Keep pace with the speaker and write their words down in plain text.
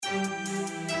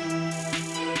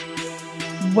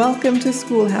Welcome to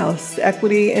Schoolhouse,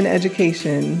 Equity in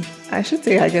Education. I should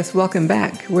say, I guess, welcome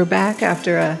back. We're back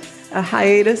after a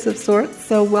hiatus of sorts,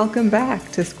 so welcome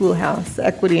back to Schoolhouse,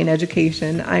 Equity in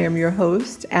Education. I am your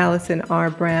host, Allison R.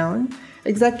 Brown,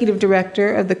 Executive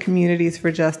Director of the Communities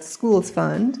for Just Schools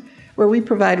Fund, where we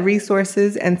provide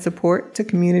resources and support to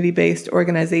community-based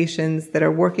organizations that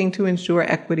are working to ensure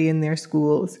equity in their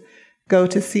schools. Go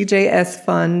to cjsfund.org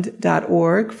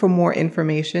for more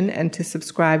information and to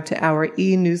subscribe to our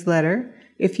e-newsletter.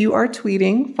 If you are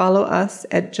tweeting, follow us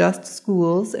at Just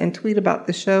Schools and tweet about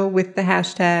the show with the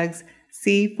hashtags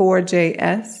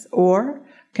C4JS or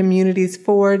Communities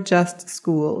for Just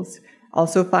Schools.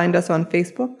 Also find us on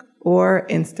Facebook or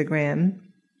Instagram.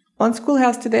 On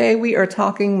Schoolhouse today, we are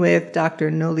talking with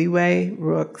Dr. Noliwe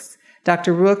Rooks.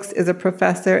 Dr. Rooks is a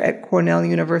professor at Cornell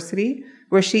University,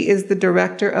 where she is the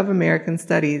Director of American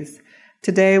Studies.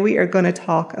 Today, we are going to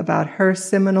talk about her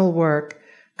seminal work,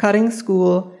 Cutting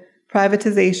School,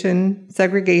 Privatization,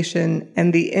 Segregation,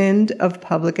 and the End of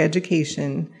Public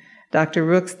Education. Dr.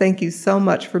 Rooks, thank you so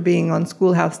much for being on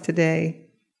Schoolhouse today.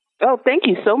 Oh, thank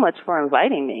you so much for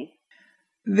inviting me.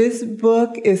 This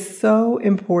book is so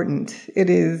important. It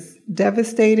is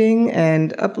devastating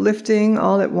and uplifting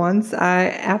all at once. I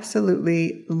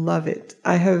absolutely love it.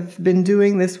 I have been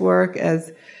doing this work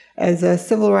as a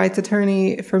civil rights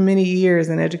attorney for many years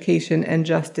in education and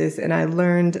justice, and I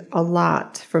learned a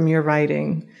lot from your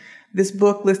writing. This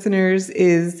book, listeners,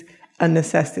 is a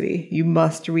necessity. You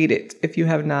must read it if you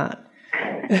have not.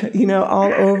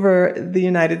 All over the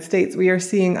United States, we are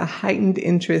seeing a heightened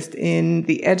interest in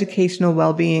the educational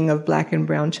well-being of Black and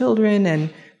brown children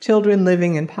and children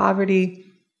living in poverty.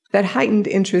 That heightened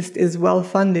interest is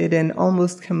well-funded and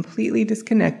almost completely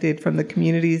disconnected from the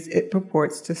communities it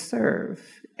purports to serve.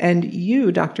 And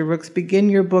you, Dr. Rooks, begin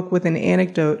your book with an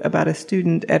anecdote about a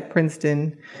student at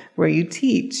Princeton where you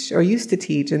teach, or used to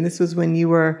teach, and this was when you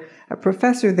were a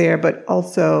professor there, but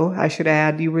also, I should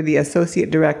add, you were the Associate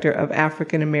Director of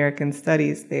African American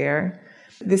Studies there.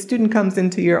 This student comes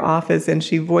into your office and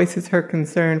she voices her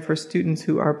concern for students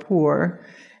who are poor.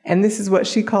 And this is what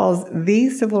she calls the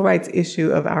civil rights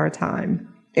issue of our time,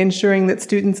 ensuring that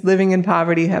students living in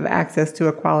poverty have access to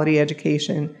a quality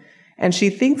education. And she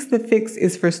thinks the fix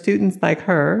is for students like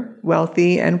her,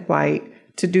 wealthy and white,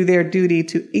 to do their duty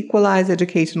to equalize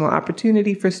educational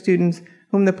opportunity for students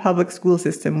whom the public school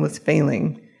system was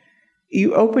failing.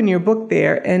 You open your book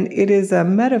there, and it is a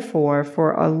metaphor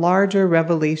for a larger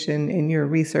revelation in your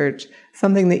research,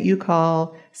 something that you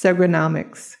call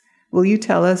Segronomics. Will you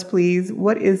tell us, please,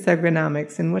 what is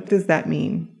Segronomics and what does that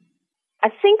mean? I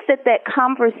think that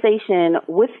conversation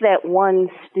with that one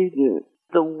student,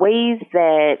 the ways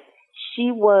that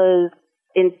she was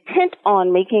intent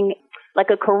on making like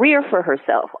a career for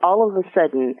herself, all of a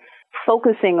sudden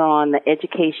focusing on the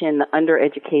education, the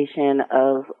undereducation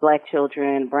of Black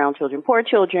children, brown children, poor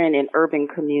children in urban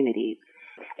communities.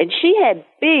 And she had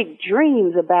big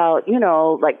dreams about,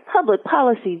 like public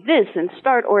policy this and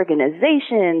start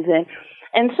organizations.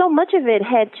 And so much of it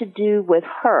had to do with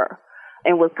her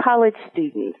and with college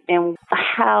students and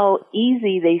how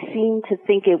easy they seemed to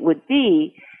think it would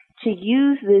be to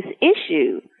use this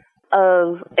issue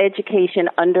of education,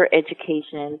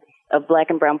 undereducation of Black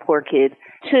and brown poor kids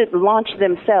to launch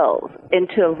themselves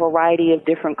into a variety of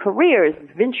different careers,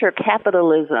 venture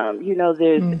capitalism,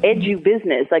 there's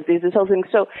edu-business, like there's this whole thing.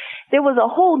 So there was a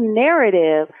whole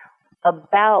narrative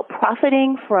about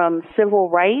profiting from civil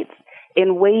rights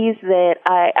in ways that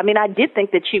I did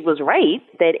think that she was right,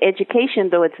 that education,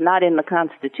 though it's not in the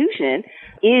Constitution,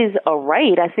 is a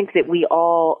right. I think that we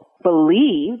all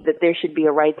believe that there should be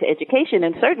a right to education.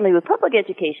 And certainly with public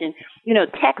education,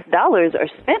 tax dollars are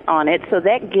spent on it. So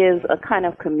that gives a kind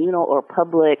of communal or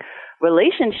public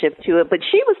relationship to it. But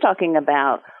she was talking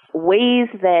about ways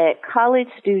that college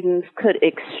students could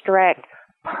extract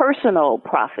personal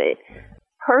profit,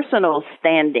 personal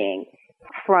standing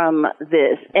from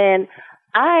this. And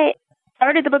I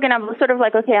started the book and I was sort of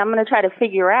like, okay, I'm going to try to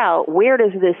figure out where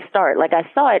does this start? Like I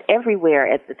saw it everywhere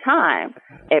at the time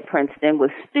at Princeton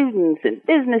with students and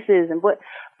businesses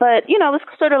but it was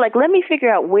sort of like, let me figure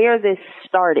out where this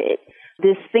started.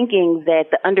 This thinking that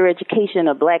the undereducation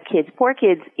of Black kids, poor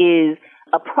kids is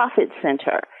a profit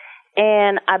center.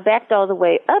 And I backed all the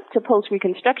way up to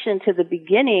post-Reconstruction to the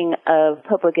beginning of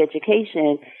public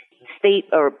education, state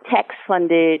or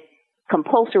tax-funded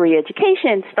compulsory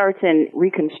education starts in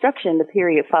Reconstruction, the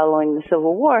period following the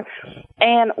Civil War.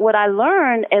 And what I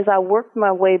learned as I worked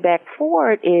my way back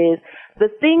forward is the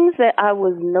things that I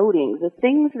was noting, the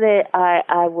things that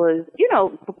I was,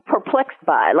 perplexed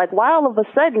by. Like, why all of a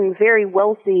sudden very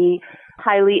wealthy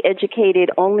highly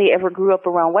educated, only ever grew up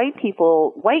around white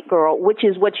people, white girl, which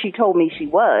is what she told me she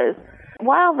was.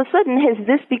 Why all of a sudden has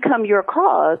this become your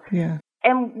cause? Yeah.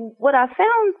 And what I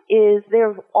found is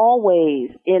there's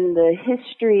always, in the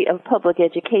history of public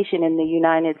education in the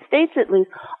United States at least,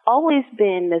 always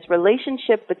been this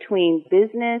relationship between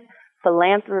business,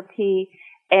 philanthropy,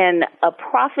 and a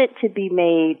profit to be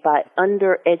made by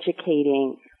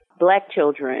undereducating Black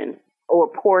children or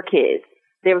poor kids.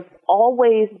 There's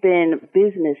always been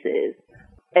businesses,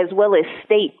 as well as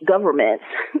state governments,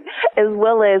 as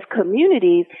well as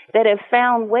communities that have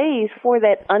found ways for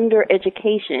that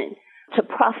undereducation to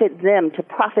profit them, to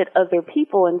profit other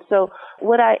people. And so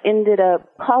what I ended up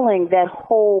calling that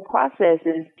whole process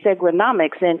is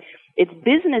Segronomics, and it's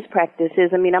business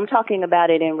practices. I mean, I'm talking about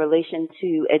it in relation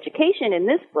to education in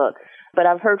this book, but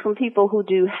I've heard from people who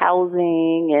do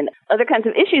housing and other kinds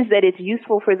of issues that it's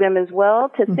useful for them as well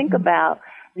to think about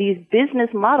these business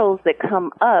models that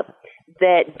come up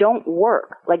that don't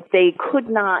work, like they could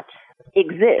not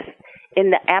exist in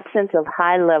the absence of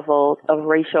high levels of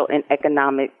racial and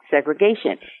economic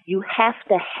segregation. You have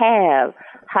to have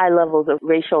high levels of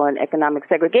racial and economic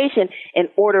segregation in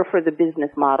order for the business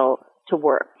model to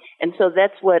work. And so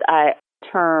that's what I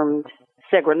termed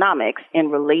Segronomics in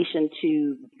relation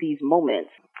to these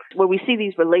moments where we see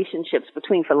these relationships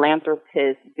between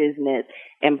philanthropists, business,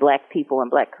 and Black people and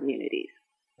Black communities.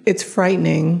 It's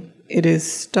frightening. It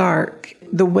is stark.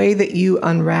 The way that you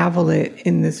unravel it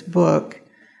in this book,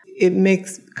 it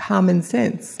makes common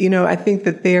sense. You know, I think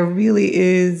that there really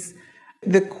is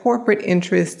the corporate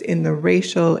interest in the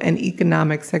racial and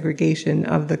economic segregation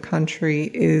of the country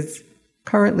is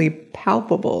currently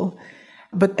palpable.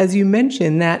 But as you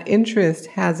mentioned, that interest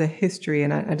has a history.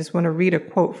 And I just want to read a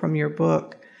quote from your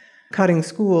book, Cutting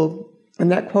School.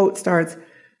 And that quote starts,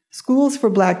 "Schools for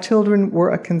Black children were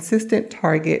a consistent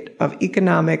target of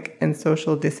economic and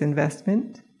social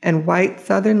disinvestment, and white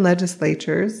Southern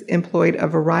legislatures employed a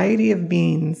variety of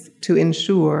means to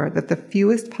ensure that the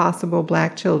fewest possible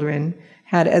Black children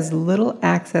had as little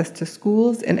access to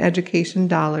schools and education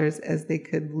dollars as they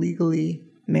could legally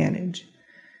manage."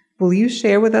 Will you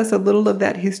share with us a little of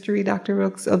that history, Dr.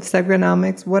 Rooks, of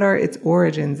Segronomics? What are its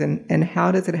origins and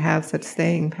how does it have such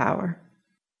staying power?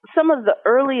 Some of the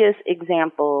earliest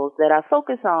examples that I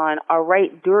focus on are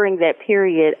right during that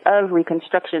period of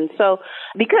Reconstruction. So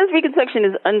because Reconstruction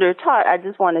is undertaught, I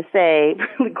just want to say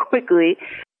really quickly,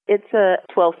 it's a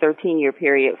 12, 13-year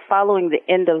period following the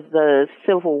end of the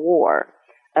Civil War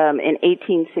in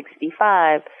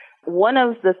 1865. One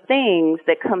of the things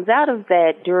that comes out of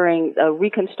that during the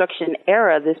Reconstruction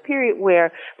era, this period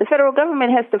where the federal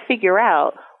government has to figure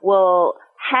out, well,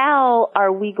 how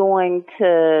are we going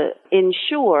to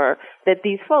ensure that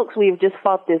these folks we've just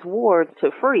fought this war to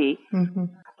free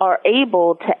are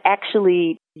able to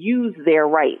actually use their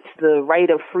rights, the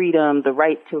right of freedom, the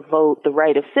right to vote, the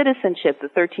right of citizenship, the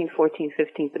 13th, 14th,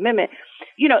 15th Amendment,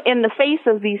 you know, in the face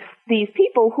of these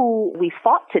people who we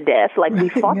fought to death, like we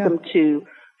fought them to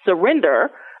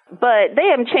surrender, but they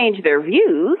haven't changed their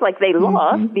views, like they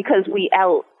lost because we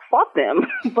outfought them,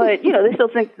 but, you know, they still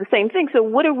think the same thing. So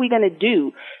what are we going to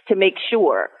do to make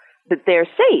sure that they're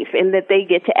safe and that they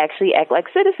get to actually act like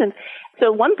citizens?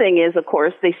 So one thing is, of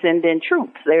course, they send in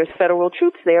troops. There's federal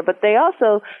troops there, but they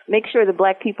also make sure that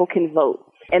Black people can vote,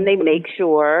 and they make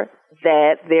sure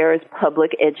that there's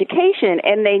public education.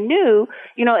 And they knew,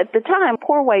 you know, at the time,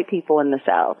 poor white people in the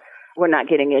South were not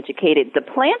getting educated. The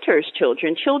planters'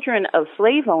 children of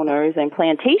slave owners and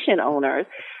plantation owners,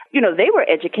 you know, they were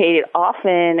educated,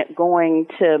 often going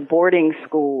to boarding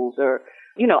schools or,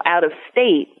 you know, out of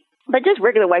state. But just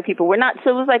regular white people were not.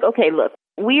 So it was like, okay, look,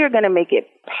 we are going to make it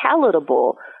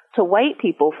palatable to white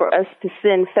people for us to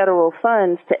send federal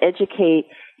funds to educate,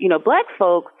 you know, Black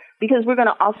folks, because we're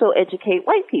going to also educate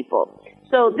white people.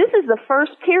 So this is the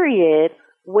first period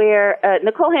where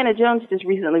Nicole Hannah-Jones just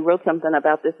recently wrote something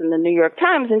about this in the New York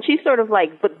Times, and she's sort of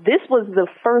like, but this was the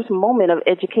first moment of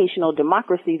educational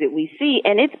democracy that we see,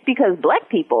 and it's because Black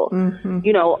people,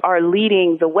 you know, are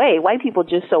leading the way. White people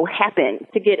just so happen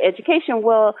to get education.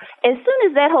 Well, as soon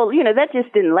as that whole, you know, that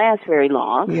just didn't last very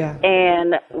long,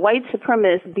 and white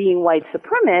supremacists being white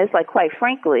supremacists, like, quite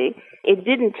frankly, it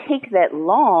didn't take that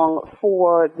long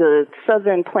for the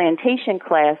Southern plantation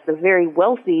class, the very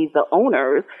wealthy, the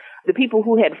owners, the people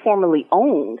who had formerly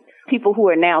owned, people who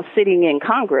are now sitting in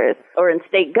Congress or in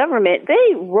state government,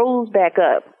 they rose back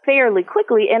up fairly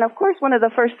quickly. And of course, one of the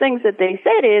first things that they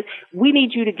said is, we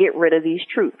need you to get rid of these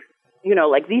troops. You know,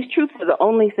 like, these troops are the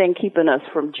only thing keeping us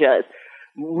from just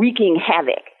wreaking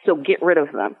havoc. So get rid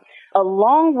of them.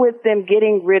 along with them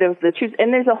getting rid of the troops.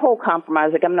 And there's a whole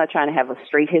compromise. Like, I'm not trying to have a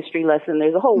straight history lesson.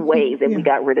 There's a whole way that we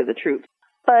got rid of the troops.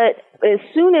 But as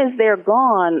soon as they're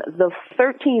gone, the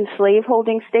 13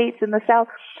 slaveholding states in the South,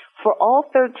 for all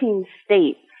 13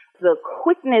 states, the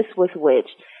quickness with which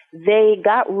they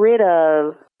got rid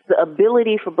of the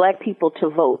ability for black people to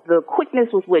vote, the quickness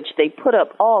with which they put up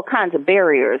all kinds of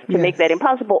barriers to make that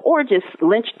impossible, or just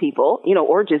lynched people,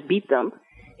 or just beat them,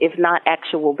 if not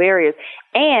actual barriers,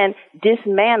 and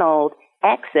dismantled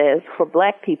access for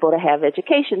black people to have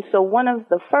education. So one of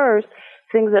the first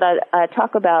things that I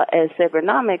talk about as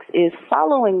Segronomics is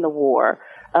following the war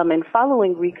and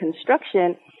following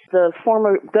Reconstruction, the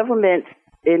former governments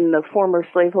in the former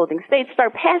slaveholding states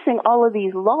start passing all of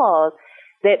these laws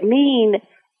that mean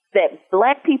that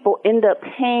black people end up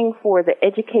paying for the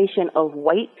education of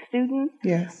white students,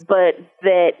 but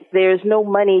that there's no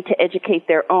money to educate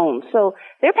their own. So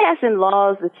they're passing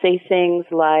laws that say things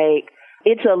like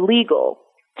it's illegal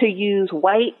to use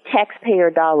white taxpayer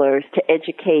dollars to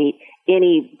educate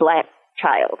any black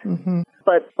child.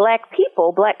 But black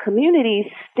people, black communities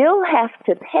still have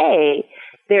to pay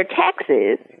their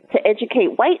taxes to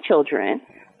educate white children,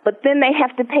 but then they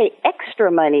have to pay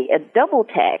extra money, a double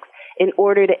tax, in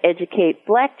order to educate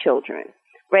black children,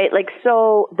 right? Like,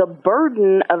 so the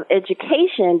burden of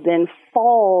education then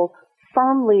falls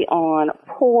firmly on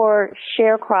poor,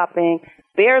 sharecropping,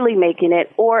 barely making it,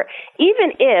 or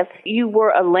even if you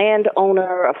were a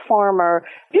landowner, a farmer,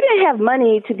 you didn't have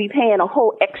money to be paying a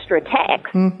whole extra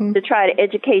tax to try to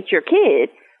educate your kid,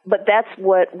 but that's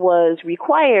what was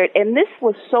required. And this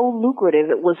was so lucrative.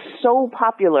 It was so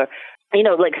popular.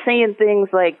 Like saying things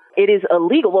like it is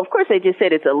illegal. Well, of course, they just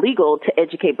said it's illegal to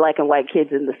educate black and white kids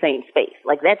in the same space.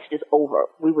 Like, that's just over.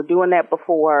 We were doing that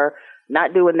before,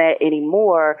 not doing that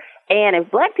anymore. And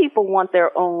if black people want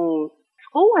their own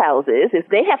schoolhouses, if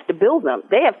they have to build them,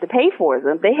 they have to pay for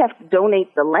them, they have to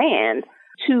donate the land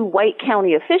to white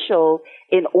county officials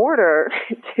in order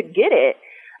to get it.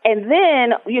 And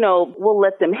then, we'll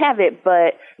let them have it,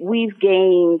 but we've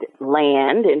gained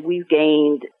land and we've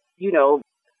gained,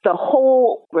 the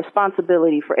whole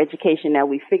responsibility for education. Now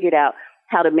we figured out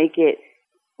how to make it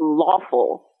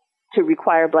lawful to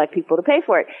require black people to pay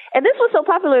for it. And this was so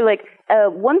popular, like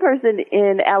one person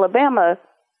in Alabama,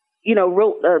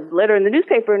 wrote a letter in the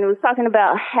newspaper and it was talking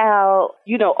about how,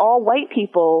 all white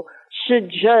people should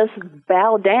just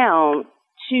bow down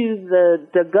to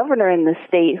the governor in the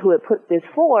state who had put this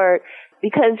forward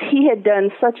because he had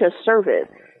done such a service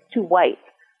to whites.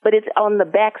 But it's on the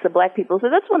backs of black people. So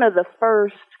that's one of the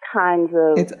first kinds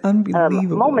of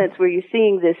moments where you're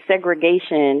seeing this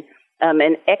segregation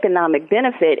and economic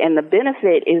benefit. And the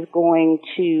benefit is going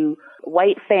to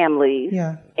white families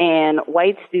and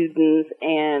white students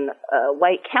and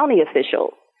white county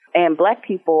officials. And black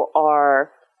people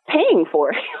are paying for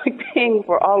it, paying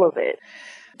for all of it.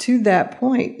 To that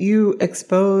point, you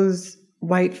expose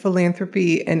white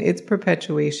philanthropy and its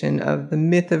perpetuation of the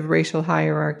myth of racial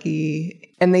hierarchy.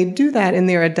 And they do that in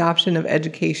their adoption of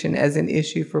education as an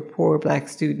issue for poor black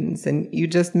students. And you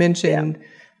just mentioned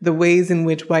the ways in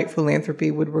which white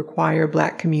philanthropy would require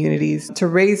black communities to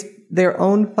raise their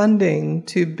own funding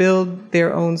to build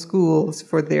their own schools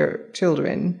for their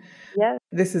children. Yes.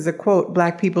 This is a quote,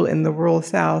 "Black people in the rural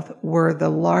South were the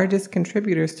largest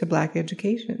contributors to black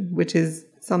education," which is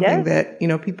something that,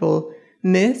 people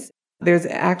miss. There's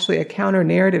actually a counter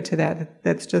narrative to that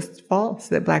that's just false,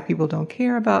 that black people don't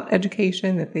care about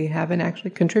education, that they haven't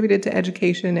actually contributed to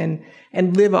education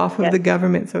and live off of the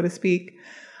government, so to speak.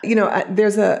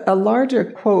 There's a larger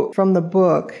quote from the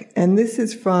book, and this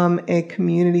is from a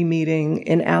community meeting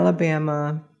in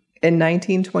Alabama in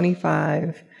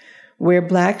 1925, where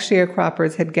black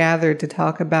sharecroppers had gathered to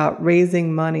talk about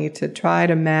raising money to try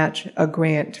to match a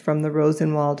grant from the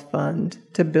Rosenwald Fund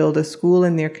to build a school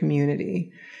in their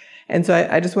community. And so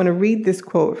I just want to read this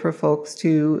quote for folks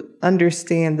to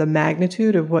understand the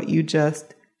magnitude of what you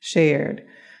just shared.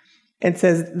 It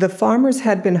says, "The farmers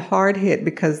had been hard hit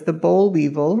because the boll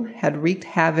weevil had wreaked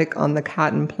havoc on the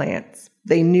cotton plants.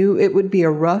 They knew it would be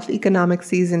a rough economic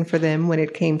season for them when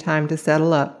it came time to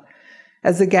settle up.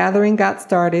 As the gathering got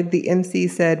started, the MC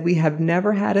said, 'We have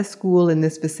never had a school in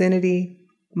this vicinity.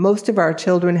 Most of our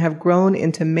children have grown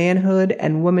into manhood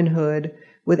and womanhood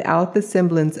without the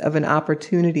semblance of an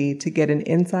opportunity to get an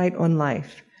insight on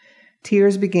life.'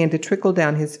 Tears began to trickle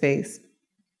down his face.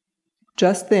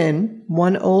 Just then,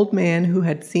 one old man who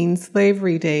had seen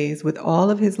slavery days with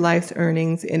all of his life's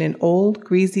earnings in an old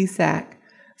greasy sack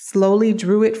slowly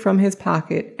drew it from his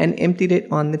pocket and emptied it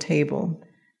on the table.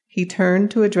 He turned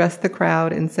to address the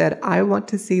crowd and said, 'I want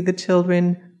to see the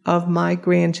children of my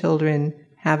grandchildren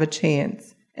have a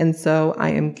chance.' and so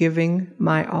I am giving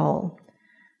my all.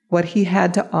 What he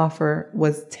had to offer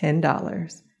was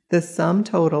 $10, the sum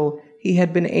total he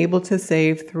had been able to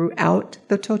save throughout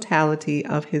the totality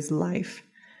of his life.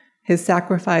 His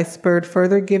sacrifice spurred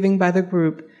further giving by the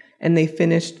group, and they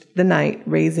finished the night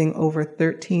raising over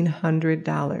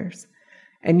 $1,300.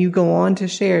 And you go on to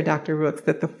share, Dr. Rooks,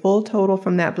 that the full total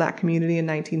from that Black community in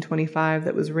 1925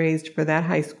 that was raised for that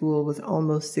high school was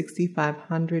almost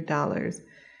 $6,500.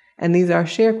 And these are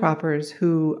sharecroppers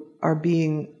who are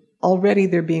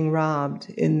they're being robbed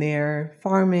in their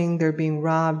farming. They're being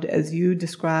robbed, as you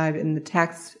described, in the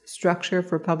tax structure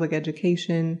for public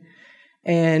education.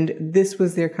 And this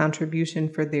was their contribution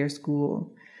for their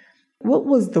school. What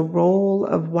was the role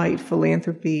of white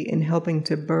philanthropy in helping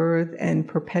to birth and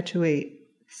perpetuate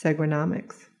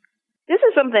Segronomics? This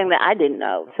is something that I didn't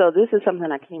know. So this is something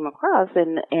I came across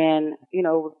and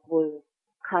was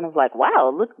kind of like,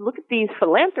 wow, look at these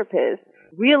philanthropists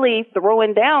really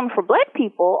throwing down for Black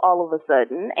people all of a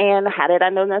sudden. And how did I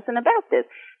know nothing about this?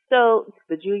 So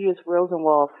the Julius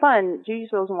Rosenwald Fund, Julius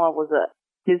Rosenwald was a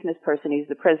business person. He's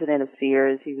the president of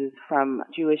Sears. He was from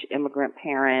Jewish immigrant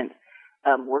parents,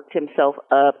 worked himself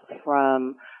up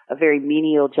from a very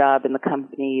menial job in the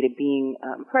company to being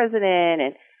president,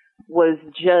 and was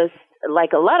just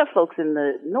like a lot of folks in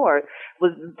the North,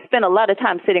 spent a lot of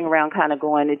time sitting around kind of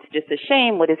going, it's just a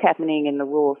shame what is happening in the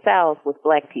rural South with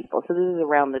Black people. So this is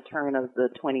around the turn of the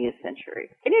 20th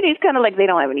century. And he's kind of like, they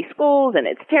don't have any schools and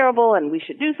it's terrible and we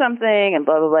should do something and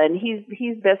blah, blah, blah. And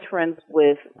he's best friends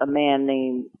with a man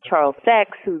named Charles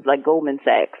Sachs, who's like Goldman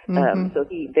Sachs. Mm-hmm. So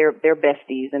they're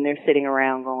besties and they're sitting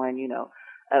around going,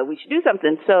 we should do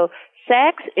something. So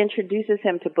Sachs introduces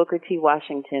him to Booker T.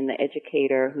 Washington, the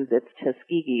educator who's at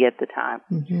Tuskegee at the time.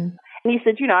 Mm-hmm. And he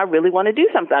said, I really want to do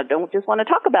something. I don't just want to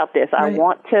talk about this. Right. I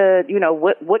want to,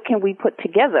 what can we put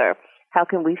together? How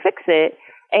can we fix it?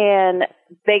 And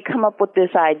they come up with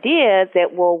this idea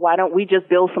that, well, why don't we just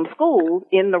build some schools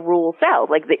in the rural South?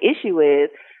 Like the issue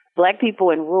is Black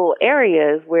people in rural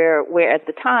areas where at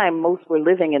the time most were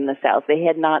living in the South. They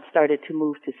had not started to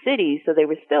move to cities, so they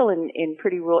were still in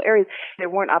pretty rural areas. There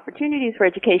weren't opportunities for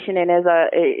education, and as I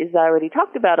already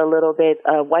talked about a little bit,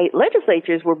 white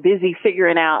legislatures were busy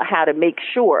figuring out how to make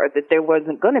sure that there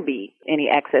wasn't going to be any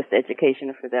access to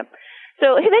education for them.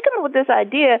 So they come up with this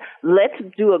idea, let's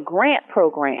do a grant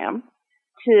program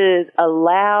to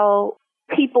allow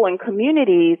people in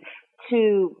communities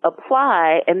to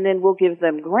apply, and then we'll give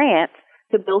them grants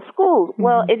to build schools. Mm-hmm.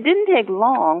 Well, it didn't take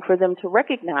long for them to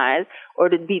recognize or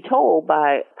to be told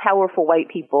by powerful white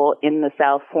people in the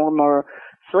South, former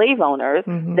slave owners,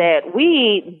 mm-hmm. that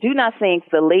we do not think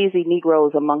the lazy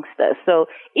Negroes amongst us. So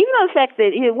even though the fact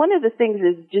that one of the things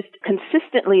is just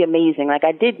consistently amazing, like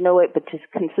I did know it, but to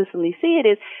consistently see it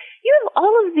is, you have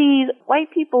all of these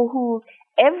white people who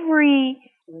every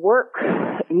work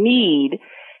need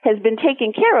has been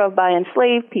taken care of by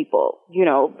enslaved people,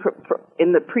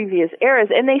 in the previous eras,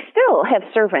 and they still have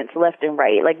servants left and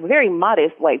right. Like very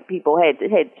modest white people had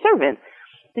servants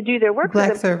to do their work.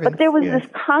 Black servants, but there was yes.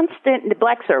 this constant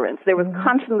Black servants. There was mm-hmm.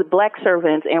 constantly Black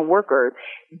servants and workers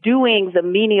doing the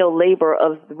menial labor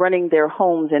of running their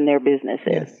homes and their businesses.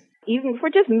 Yes. Even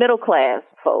for just middle class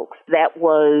folks, that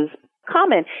was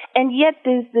common. And yet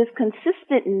there's this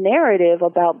consistent narrative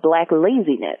about Black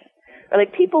laziness.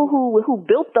 Like people who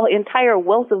built the entire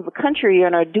wealth of the country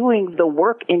and are doing the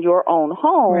work in your own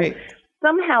home, right.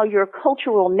 Somehow your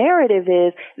cultural narrative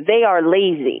is they are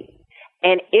lazy.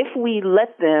 And if we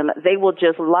let them, they will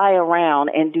just lie around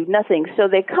and do nothing. So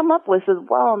they come up with,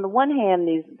 well, on the one hand,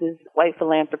 these white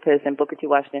philanthropists and Booker T.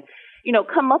 Washington,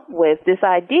 come up with this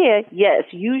idea, yes,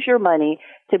 use your money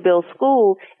to build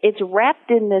schools. It's wrapped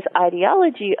in this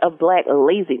ideology of Black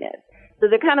laziness. So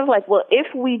they're kind of like, well,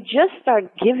 if we just start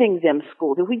giving them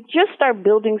schools, if we just start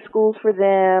building schools for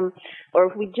them, or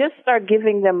if we just start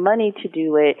giving them money to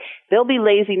do it, they'll be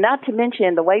lazy. Not to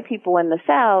mention the white people in the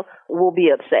South will be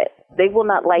upset. They will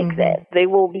not like mm-hmm. that. They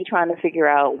will be trying to figure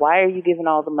out, why are you giving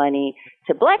all the money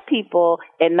to Black people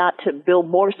and not to build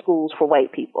more schools for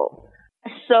white people?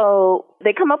 So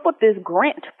they come up with this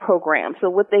grant program. So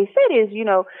what they said is,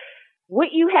 what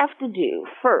you have to do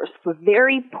first for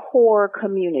very poor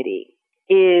community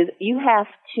is you have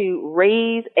to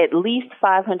raise at least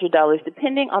 $500,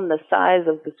 depending on the size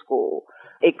of the school.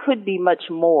 It could be much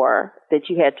more that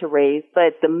you had to raise,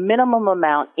 but the minimum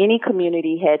amount any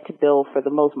community had to build for the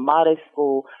most modest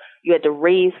school, you had to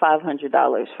raise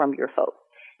 $500 from your folks.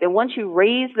 Then once you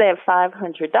raised that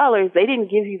 $500, they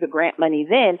didn't give you the grant money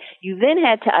then. You then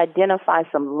had to identify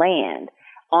some land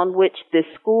on which this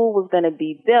school was going to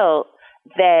be built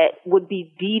that would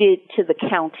be deeded to the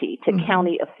county, to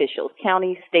county officials,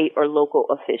 county, state, or local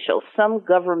officials, some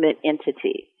government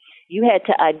entity. You had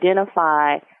to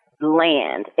identify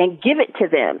land and give it to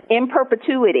them in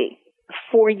perpetuity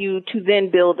for you to then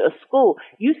build a school.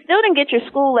 You still didn't get your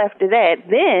school after that.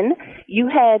 Then you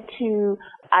had to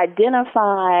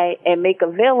identify and make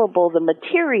available the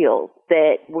materials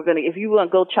that we're going to, if you want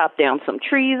to go chop down some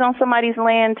trees on somebody's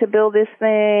land to build this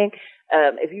thing,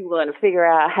 if you want to figure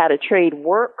out how to trade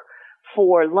work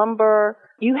for lumber,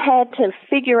 you had to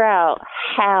figure out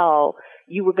how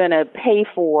you were going to pay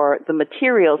for the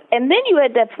materials. And then you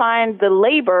had to find the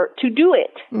labor to do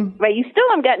it, right? You still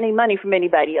haven't got any money from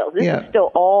anybody else. This is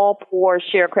still all poor,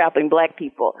 sharecropping black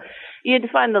people. You had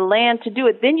to find the land to do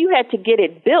it. Then you had to get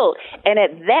it built. And at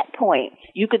that point,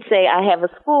 you could say, I have a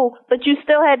school, but you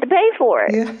still had to pay for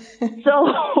it. Yeah.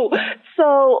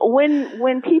 So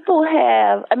when people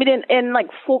have, I mean, in like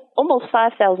almost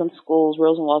 5,000 schools,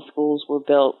 Rosenwald schools were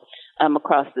built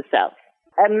across the South.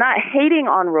 I'm not hating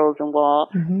on Rosenwald.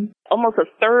 Almost a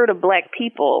third of black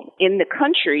people in the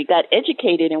country got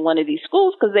educated in one of these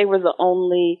schools because they were the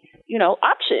only,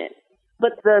 option.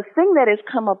 But the thing that has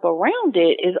come up around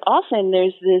it is often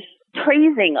there's this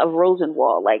praising of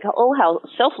Rosenwald, like, oh, how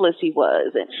selfless he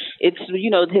was. And it's,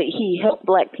 that he helped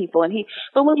black people.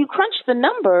 But when you crunch the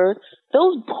numbers,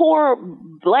 those poor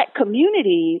black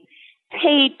communities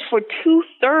paid for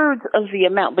 2/3 of the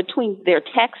amount between their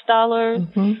tax dollars,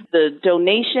 the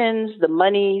donations, the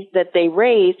money that they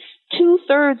raised.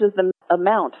 2/3 of the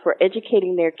amount for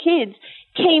educating their kids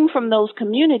came from those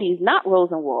communities, not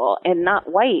Rosenwald and not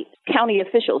white county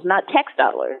officials, not tax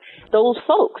dollars. Those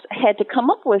folks had to come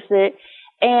up with it,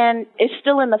 and it's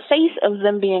still in the face of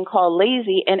them being called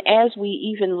lazy. And as we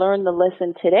even learn the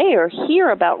lesson today or hear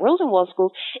about Rosenwald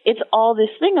schools, it's all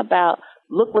this thing about,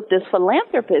 look what this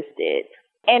philanthropist did.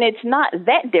 And it's not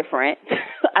that different,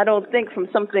 I don't think, from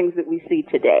some things that we see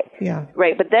today. Yeah.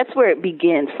 Right. But that's where it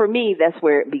begins. For me, that's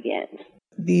where it begins.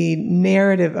 The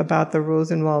narrative about the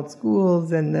Rosenwald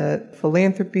schools and the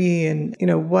philanthropy and,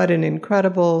 what an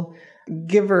incredible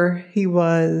giver he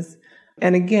was.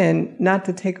 And again, not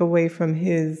to take away from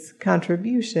his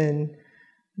contribution,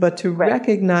 but to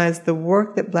recognize the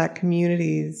work that black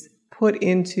communities put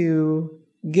into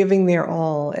giving their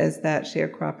all, as that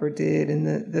sharecropper did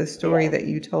in the story that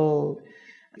you told,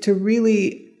 to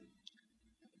really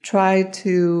try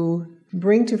to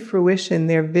bring to fruition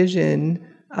their vision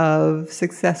of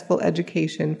successful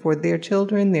education for their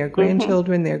children, their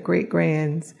grandchildren, their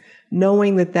great-grands,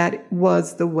 knowing that that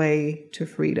was the way to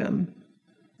freedom,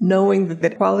 knowing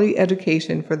that quality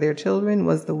education for their children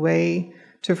was the way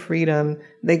to freedom.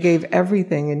 They gave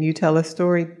everything. And you tell a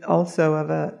story also of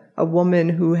a woman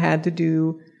who had to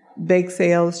do bake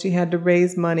sales. She had to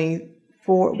raise money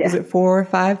was it 4 or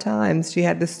 5 times? She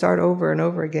had to start over and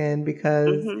over again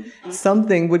because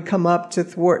something would come up to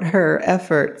thwart her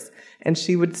efforts. And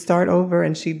she would start over,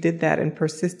 and she did that and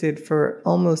persisted for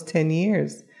almost 10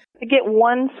 years. To get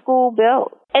one school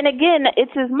built. And again,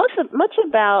 it's as much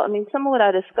about, some of what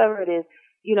I discovered is,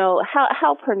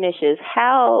 how pernicious,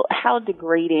 how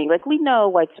degrading. Like, we know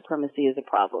white supremacy is a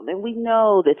problem, and we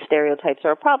know that stereotypes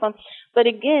are a problem. But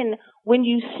again, when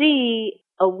you see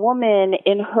a woman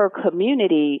in her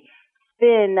community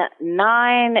spend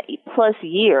 9+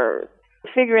 years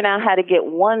figuring out how to get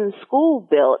one school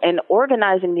built and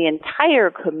organizing the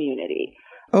entire community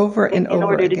over and over in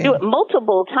order again. To do it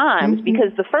multiple times,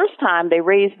 because the first time they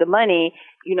raised the money,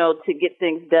 to get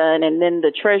things done, and then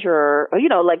the treasurer,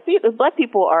 black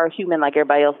people are human like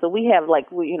everybody else, so we have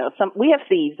we have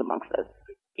thieves amongst us.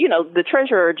 The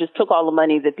treasurer just took all the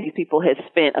money that these people had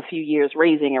spent a few years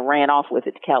raising and ran off with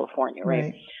it to California,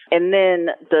 right? And then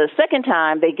the second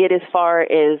time they get as far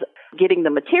as getting the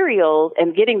materials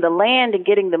and getting the land and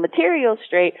getting the materials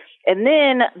straight. And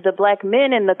then the black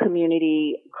men in the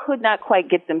community could not quite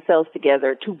get themselves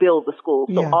together to build the school.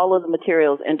 So all of the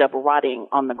materials end up rotting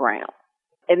on the ground.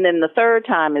 And then the third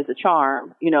time is a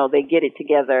charm. They get it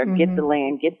together, get the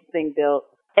land, get the thing built.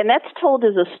 And that's told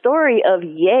as a story of,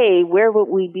 where would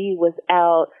we be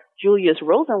without Julius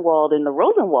Rosenwald and the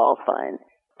Rosenwald Fund?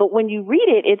 But when you read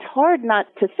it, it's hard not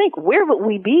to think, where would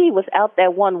we be without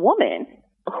that one woman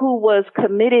who was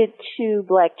committed to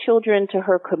black children, to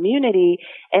her community,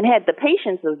 and had the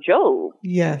patience of Job?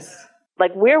 Yes.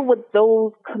 Like, where would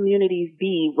those communities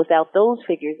be without those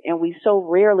figures? And we so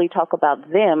rarely talk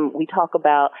about them. We talk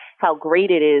about how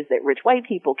great it is that rich white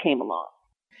people came along.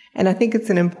 And I think it's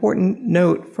an important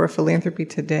note for philanthropy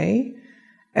today,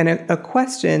 and a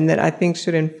question that I think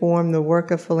should inform the work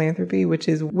of philanthropy, which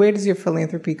is, where does your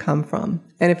philanthropy come from?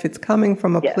 And if it's coming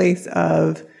from a place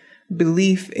of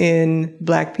belief in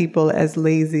Black people as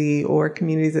lazy, or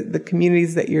the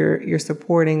communities that you're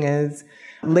supporting as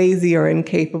lazy or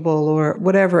incapable or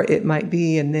whatever it might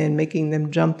be, and then making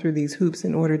them jump through these hoops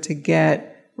in order to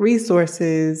get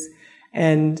resources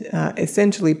and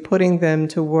essentially putting them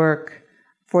to work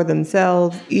for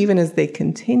themselves, even as they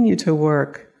continue to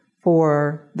work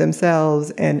for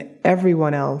themselves and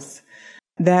everyone else.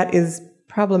 That is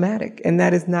problematic, and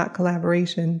that is not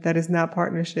collaboration. That is not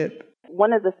partnership.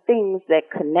 One of the things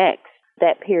that connects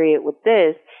that period with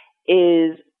this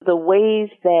is the ways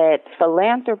that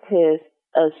philanthropists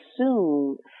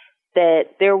assume that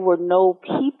there were no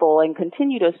people, and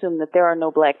continue to assume that there are no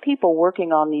Black people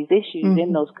working on these issues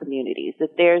in those communities,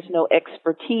 that there's no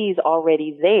expertise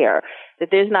already there, that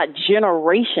there's not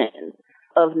generations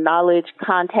of knowledge,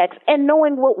 context, and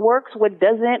knowing what works, what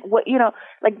doesn't, what,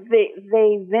 like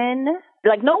they then,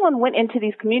 like no one went into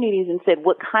these communities and said,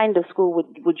 what kind of school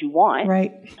would you want?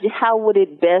 Right. How would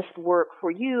it best work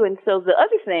for you? And so the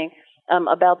other thing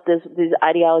about these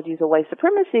ideologies of white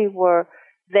supremacy were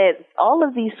that all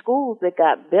of these schools that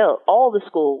got built, all the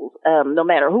schools, no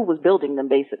matter who was building them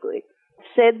basically,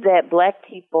 said that Black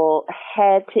people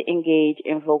had to engage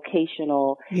in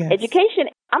vocational education.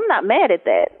 I'm not mad at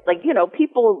that. Like,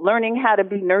 people learning how to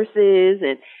be nurses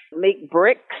and make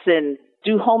bricks and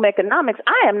do home economics.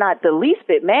 I am not the least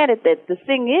bit mad at that. The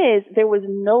thing is, there was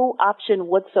no option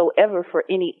whatsoever for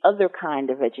any other kind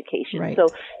of education. Right. So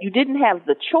you didn't have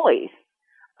the choice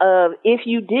of, if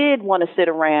you did want to sit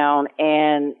around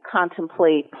and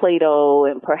contemplate Plato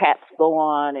and perhaps go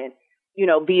on and,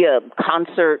 be a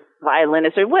concert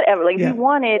violinist or whatever, like you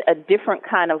wanted a different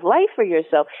kind of life for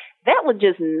yourself, that was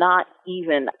just not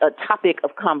even a topic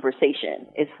of conversation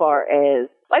as far as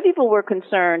white people were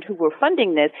concerned who were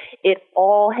funding this. It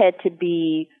all had to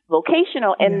be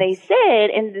vocational. And they said,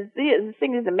 and the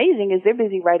thing that's amazing is they're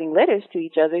busy writing letters to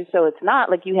each other, so it's not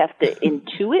like you have to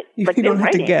intuit. You don't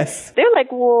have to guess. They're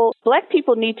like, well, Black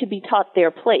people need to be taught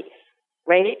their place.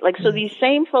 Right? Like, so these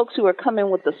same folks who are coming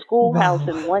with the schoolhouse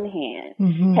in one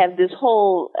hand have this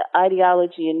whole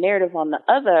ideology and narrative on the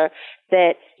other,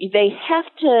 that they have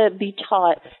to be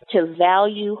taught to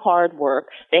value hard work.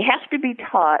 They have to be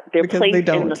taught their place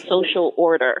in the social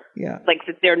order. Yeah. Like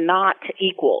that they're not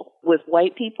equal with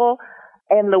white people.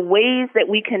 And the ways that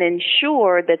we can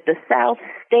ensure that the South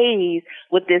stays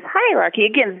with this hierarchy,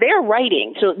 again, they're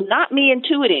writing, so not me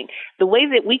intuiting, the way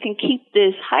that we can keep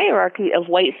this hierarchy of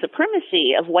white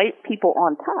supremacy, of white people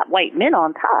on top, white men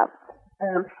on top,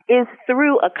 is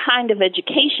through a kind of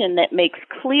education that makes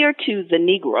clear to the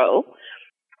Negro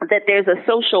that there's a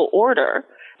social order,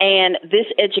 and this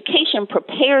education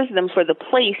prepares them for the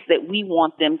place that we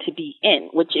want them to be in,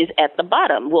 which is at the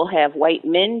bottom. We'll have white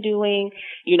men doing,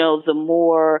 the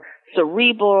more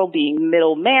cerebral, being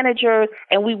middle managers,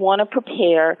 and we want to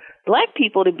prepare Black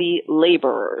people to be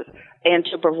laborers and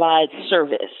to provide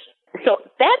service. So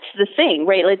that's the thing,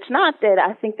 right? It's not that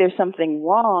I think there's something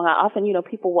wrong. I often,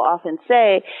 people will often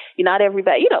say, not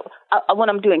everybody, when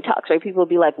I'm doing talks, right, people will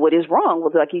be like, what is wrong?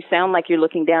 Well, like, you sound like you're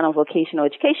looking down on vocational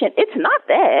education. It's not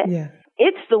that. Yeah.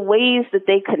 It's the ways that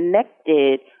they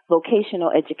connected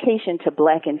vocational education to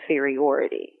Black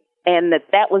inferiority, and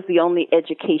that was the only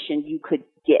education you could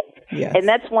get. Yes. And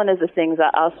that's one of the things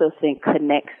I also think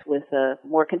connects with a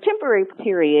more contemporary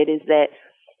period, is that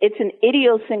it's an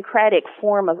idiosyncratic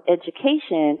form of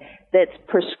education that's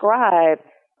prescribed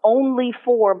only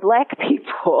for Black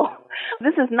people.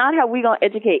 This is not how we're going to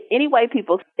educate any white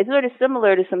people. It's sort of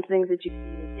similar to some things that you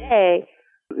see today,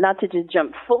 not to just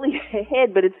jump fully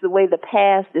ahead, but it's the way the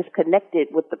past is connected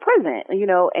with the present,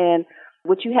 and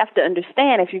what you have to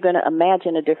understand if you're going to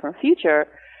imagine a different future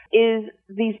is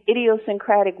these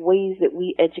idiosyncratic ways that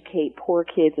we educate poor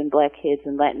kids and Black kids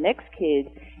and Latinx kids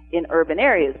in urban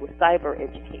areas with cyber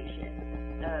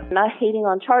education. Not hating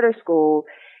on charter schools,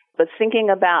 but thinking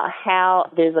about how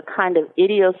there's a kind of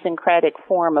idiosyncratic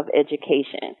form of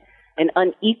education, an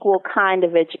unequal kind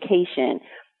of education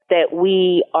that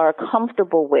we are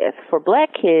comfortable with. For Black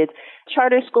kids,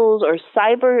 charter schools or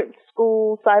cyber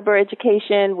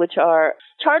education, which are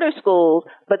charter schools,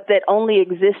 but that only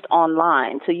exist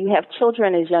online. So you have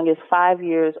children as young as 5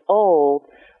 years old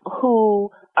who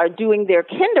are doing their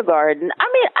kindergarten. I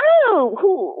mean, I don't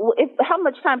know how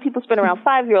much time people spend around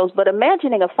 5-year-olds, but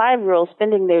imagining a 5-year-old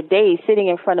spending their day sitting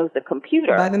in front of the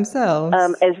computer by themselves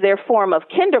as their form of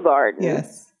kindergarten.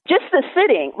 Yes. Just the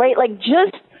sitting, right? Like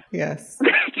just. Yes.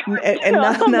 and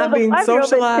not being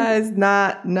socialized,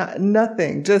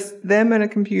 nothing. Just them and a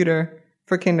computer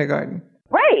for kindergarten.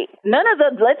 Right. None of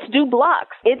the let's do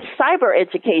blocks. It's cyber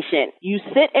education. You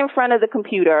sit in front of the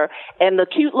computer and the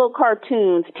cute little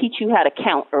cartoons teach you how to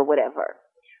count or whatever.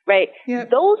 right?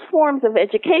 Yep. Those forms of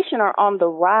education are on the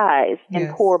rise in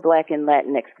Yes. poor Black and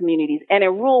Latinx communities and in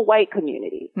rural white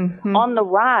communities, on the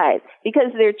rise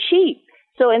because they're cheap.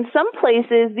 So in some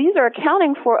places, these are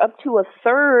accounting for up to a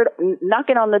third,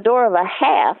 knocking on the door of a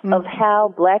half of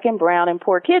how Black and brown and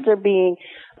poor kids are being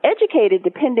educated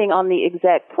depending on the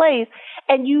exact place.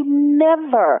 And you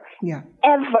never,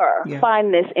 ever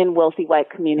find this in wealthy white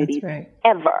communities, That's right.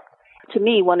 ever. To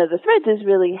me, one of the threads is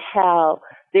really how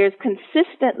there's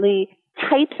consistently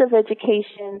types of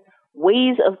education,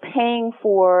 ways of paying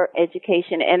for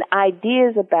education, and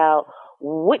ideas about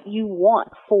what you want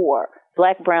for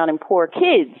Black, brown, and poor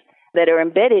kids that are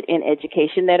embedded in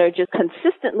education that are just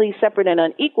consistently separate and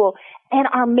unequal and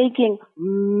are making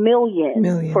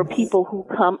millions. For people who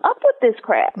come up with this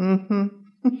crap.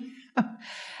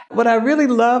 What I really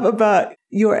love about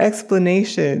your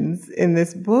explanations in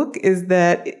this book is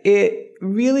that it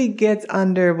really gets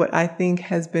under what I think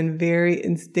has been very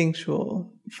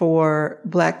instinctual for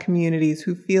Black communities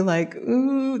who feel like,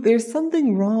 ooh, there's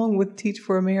something wrong with Teach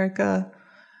for America,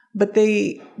 but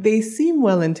they seem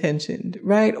well-intentioned,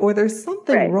 right? Or there's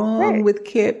something wrong with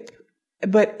KIPP,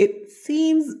 but it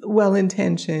seems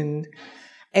well-intentioned.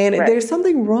 And there's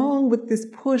something wrong with this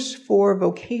push for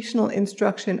vocational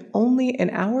instruction only in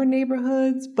our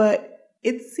neighborhoods, but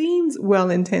it seems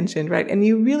well-intentioned, right? And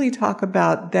you really talk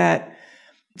about that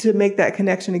to make that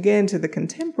connection again to the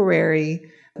contemporary,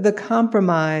 the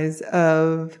compromise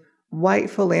of white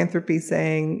philanthropy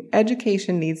saying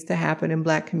education needs to happen in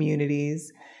Black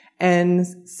communities, and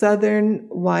Southern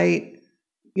white,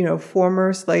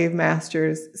 former slave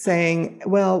masters saying,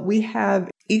 well, we have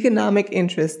economic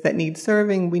interests that need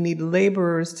serving. We need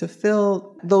laborers to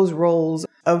fill those roles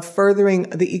of furthering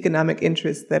the economic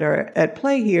interests that are at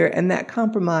play here. And that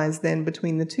compromise then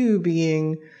between the two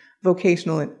being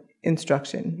vocational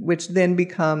instruction, which then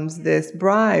becomes this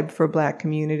bribe for Black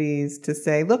communities to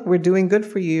say, look, we're doing good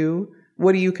for you.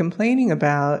 What are you complaining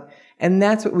about? And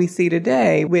that's what we see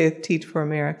today with Teach for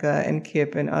America and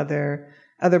KIPP and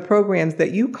other programs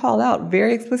that you call out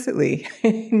very explicitly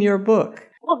in your book.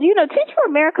 Well, Teach for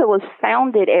America was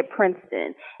founded at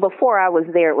Princeton. Before I was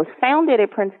there, it was founded at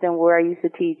Princeton where I used to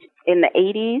teach in the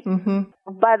 80s.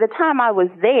 By the time I was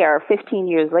there, 15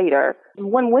 years later,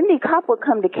 when Wendy Kopp would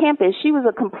come to campus, she was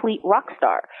a complete rock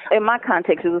star. In my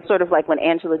context, it was sort of like when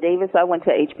Angela Davis, I went to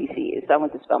HBCU, so I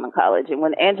went to Spelman College, and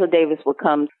when Angela Davis would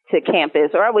come to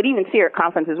campus, or I would even see her at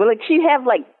conferences, she'd have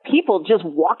people just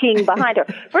walking behind her.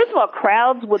 First of all,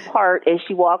 crowds would part as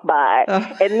she walked by,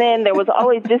 and then there was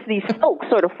always just these folks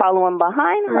sort of following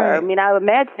behind her. I mean, I would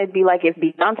imagine it'd be like if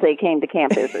Beyonce came to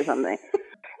campus or something.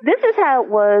 This is how it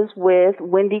was with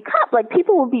Wendy Kopp.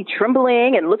 People would be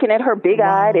trembling and looking at her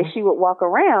big-eyed as she would walk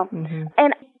around.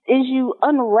 And as you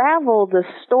unravel the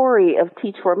story of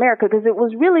Teach for America, because it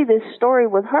was really this story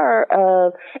with her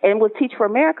and with Teach for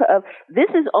America this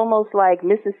is almost like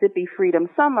Mississippi Freedom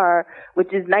Summer, which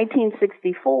is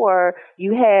 1964.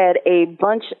 You had a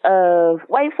bunch of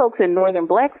white folks and northern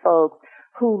Black folks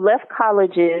who left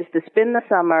colleges to spend the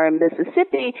summer in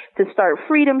Mississippi to start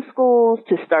freedom schools,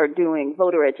 to start doing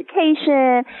voter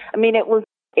education. I mean, it was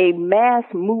a mass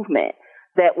movement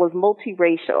that was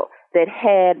multiracial, that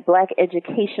had Black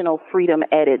educational freedom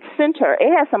at its center. It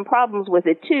has some problems with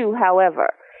it too, however.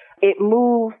 It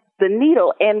moved the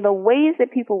needle, and the ways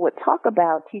that people would talk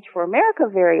about Teach for America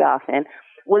very often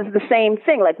was the same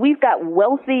thing. We've got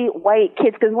wealthy white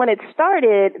kids, because when it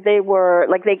started,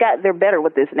 they're better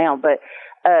with this now, but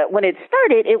when it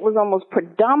started, it was almost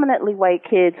predominantly white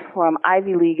kids from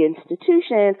Ivy League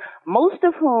institutions, most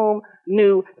of whom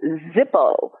knew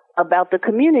zippo about the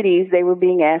communities they were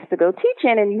being asked to go teach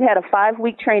in. And you had a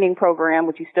 5-week training program,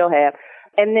 which you still have.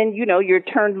 And then, you're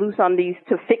turned loose on these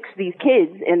to fix these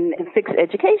kids and fix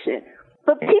education.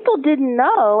 But people didn't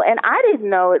know, and I didn't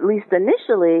know, at least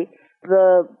initially,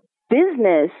 the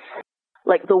business,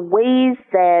 the ways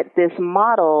that this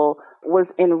model was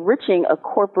enriching a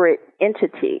corporate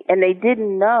entity. And they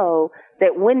didn't know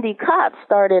that Wendy Kopp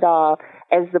started off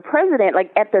as the president,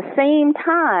 at the same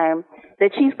time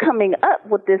that she's coming up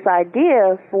with this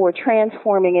idea for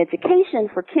transforming education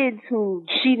for kids who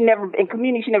she never been.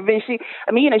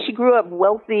 She grew up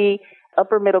wealthy,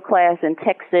 upper middle class in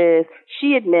Texas.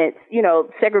 She admits,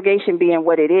 segregation being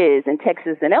what it is in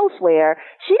Texas and elsewhere.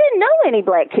 She didn't know any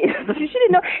Black kids. She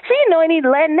didn't know any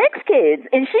Latinx kids,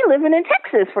 and she living in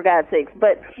Texas, for God's sakes.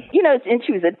 But, and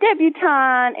she was a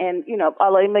debutante, and,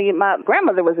 my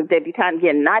grandmother was a debutante.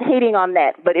 Again, not hating on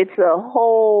that, but it's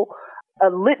a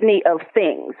litany of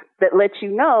things that let you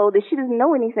know that she doesn't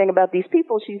know anything about these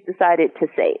people she's decided to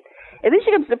save. And then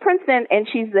she comes to Princeton, and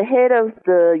she's the head of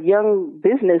the Young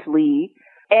Business League.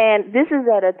 And this is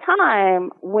at a time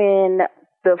when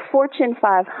the Fortune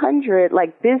 500,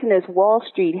 like business, Wall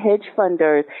Street, hedge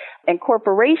funders, and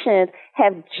corporations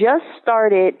have just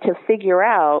started to figure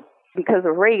out, because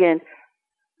of Reagan,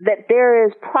 that there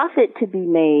is profit to be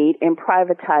made in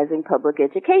privatizing public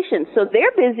education. So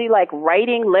they're busy like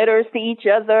writing letters to each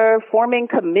other, forming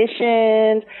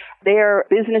commissions. Their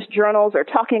business journals are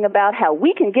talking about how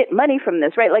we can get money from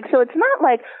this, right? Like, so it's not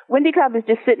like Wendy Cobb is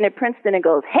just sitting at Princeton and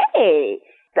goes, hey,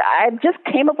 I just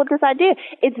came up with this idea.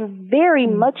 It's very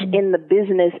much in the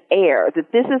business air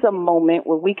that this is a moment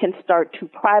where we can start to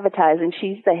privatize, and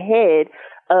she's the head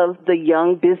of the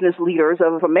young business leaders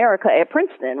of America at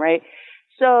Princeton, right?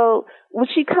 So when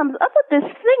she comes up with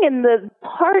this thing, and the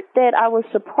part that I was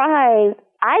surprised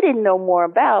I didn't know more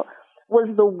about was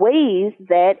the ways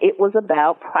that it was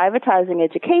about privatizing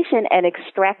education and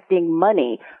extracting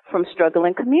money from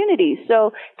struggling communities.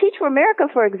 So Teach for America,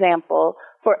 for example,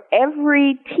 for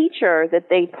every teacher that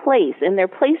they place, and they're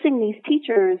placing these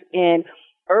teachers in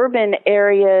urban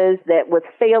areas that with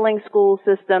failing school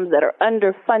systems that are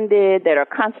underfunded, that are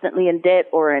constantly in debt,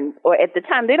 or at the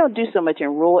time, they don't do so much in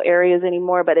rural areas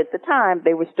anymore, but at the time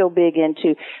they were still big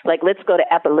into, like, let's go to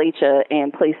Appalachia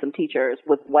and place some teachers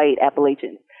with white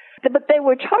Appalachians. But they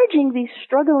were charging these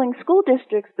struggling school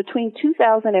districts between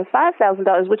 $2,000 and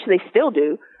 $5,000, which they still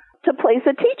do, to place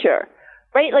a teacher,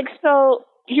 right? Like, so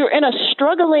you're in a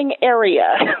struggling area,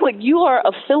 like you are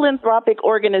a philanthropic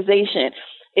organization.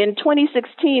 In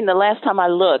 2016, the last time I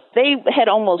looked, they had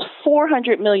almost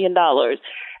 $400 million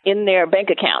in their bank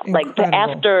account. Incredible. Like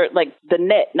after, like the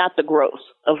net, not the gross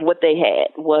of what they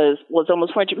had was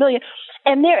almost $400 million.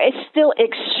 And they're still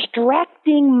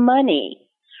extracting money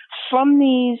from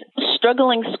these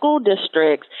struggling school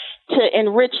districts to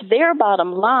enrich their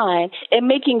bottom line and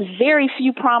making very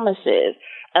few promises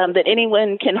that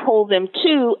anyone can hold them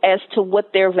to as to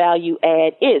what their value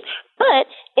add is. But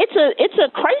it's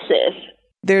a crisis.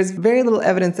 There's very little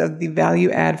evidence of the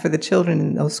value add for the children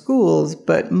in those schools,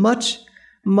 but much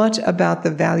about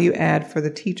the value add for the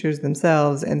teachers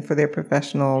themselves and for their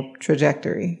professional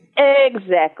trajectory.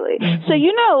 Exactly. Mm-hmm.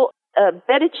 So,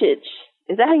 Buttigieg,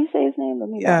 is that how you say his name? Let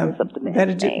me look up the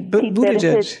man's name.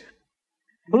 Buttigieg.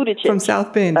 From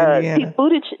South Bend, Indiana. Pete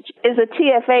Buttigieg is a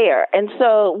TFA'er. And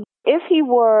so if he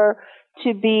were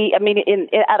to be,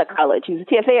 out of college, he was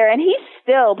a TFA'er,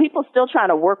 and people still trying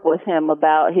to work with him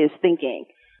about his thinking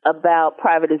about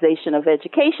privatization of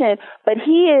education, but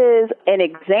he is an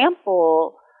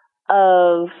example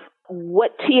of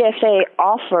what TFA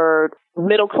offered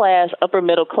middle class, upper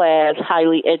middle class,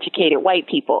 highly educated white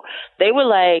people. They were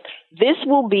like, this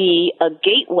will be a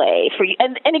gateway for you.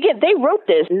 And again, they wrote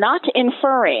this not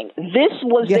inferring. This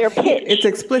was their pitch. It's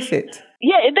explicit.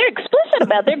 Yeah, they're explicit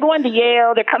about it. They're going to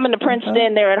Yale, they're coming to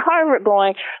Princeton, they're at Harvard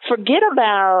going, forget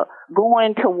about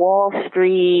going to Wall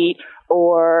Street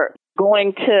or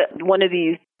going to one of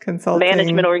these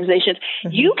management organizations.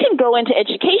 Mm-hmm. You can go into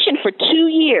education for 2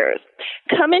 years,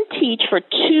 come and teach for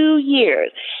 2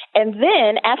 years. And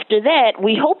then after that,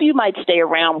 we hope you might stay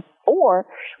around, or,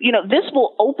 this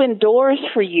will open doors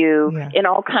for you in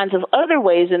all kinds of other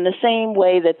ways, in the same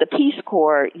way that the Peace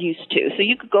Corps used to. So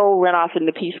you could go run off in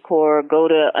the Peace Corps, go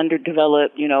to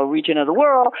underdeveloped, region of the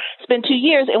world, spend 2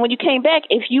 years. And when you came back,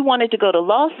 if you wanted to go to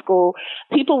law school,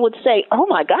 people would say, oh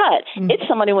my God, it's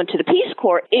someone who went to the Peace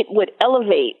Corps. It would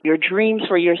elevate your dreams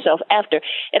for yourself after.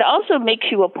 It also makes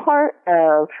you a part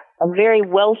of a very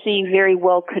wealthy, very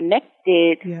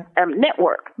well-connected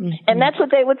network. Mm-hmm. And that's what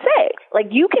they would say. Like,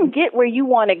 you can get where you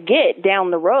want to get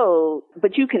down the road,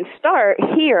 but you can start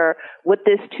here with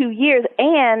this 2 years.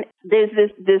 And there's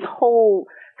this whole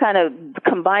kind of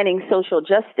combining social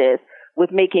justice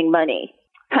with making money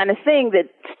kind of thing that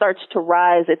starts to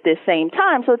rise at this same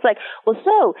time. So it's like, well,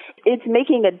 so it's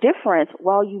making a difference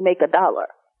while you make $1.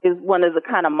 Is one of the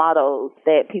kind of mottos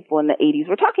that people in the 80s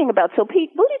were talking about. So Pete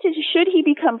Buttigieg, should he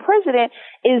become president,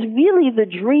 is really the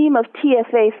dream of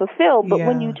TFA fulfilled. But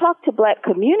when you talk to Black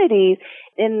communities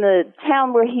in the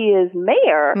town where he is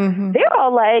mayor, they're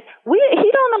all like,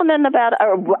 he don't know nothing about,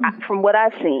 from what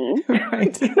I've seen.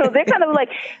 Right. So they're kind of like,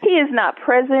 he is not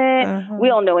president. We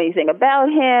don't know anything about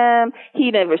him.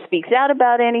 He never speaks out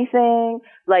about anything.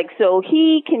 Like, so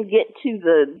he can get to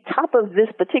the top of this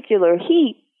particular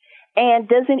heap and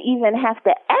doesn't even have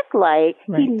to act like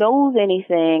he knows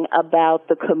anything about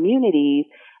the communities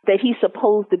that he's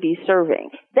supposed to be serving.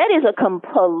 That is a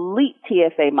complete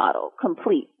TFA model,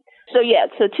 complete. So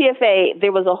TFA,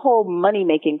 there was a whole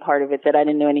money-making part of it that I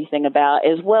didn't know anything about,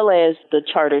 as well as the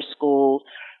charter schools.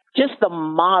 Just the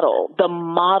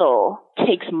model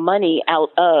takes money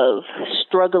out of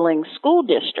struggling school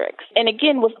districts. And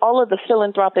again, with all of the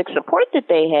philanthropic support that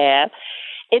they have,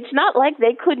 It's not like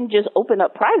they couldn't just open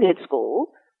up private schools,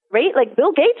 right? Like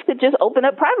Bill Gates could just open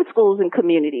up private schools in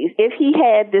communities. If he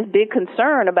had this big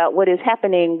concern about what is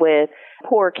happening with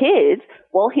poor kids,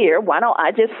 well, here, why don't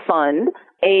I just fund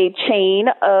a chain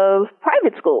of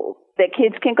private schools that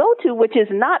kids can go to, which is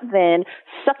not then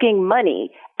sucking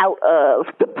money out of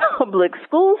the public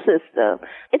school system.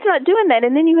 It's not doing that.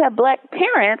 And then you have Black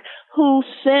parents who,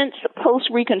 since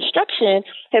post-Reconstruction,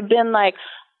 have been like,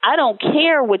 I don't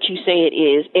care what you say it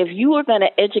is. If you are going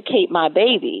to educate my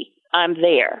baby, I'm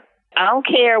there. I don't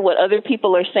care what other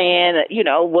people are saying.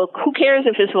 Well, who cares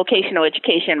if it's vocational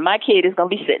education? My kid is going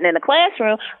to be sitting in a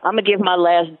classroom. I'm going to give my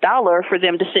last dollar for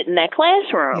them to sit in that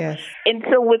classroom. Yes. And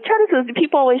so with charter schools,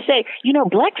 people always say,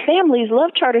 Black families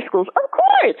love charter schools. Of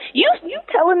course. You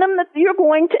telling them that you're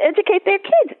going to educate their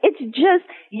kids. It's just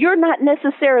you're not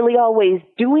necessarily always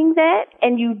doing that,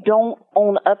 and you don't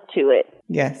own up to it.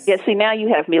 Yes. Yeah, see, now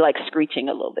you have me like screeching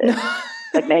a little bit.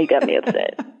 Like now you got me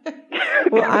upset.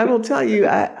 Well, I will tell you,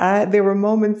 there were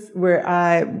moments where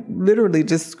I literally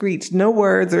just screeched, no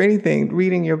words or anything,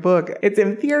 reading your book. It's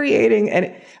infuriating,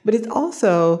 but it's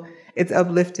also, it's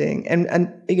uplifting. And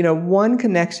one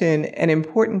connection, an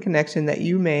important connection that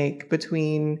you make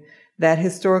between that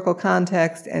historical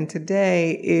context and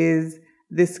today is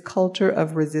this culture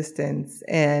of resistance,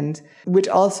 and which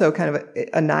also kind of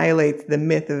annihilates the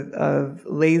myth of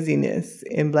laziness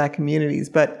in Black communities.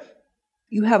 But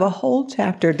you have a whole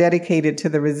chapter dedicated to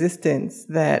the resistance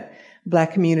that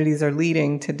Black communities are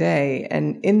leading today.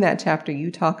 And in that chapter,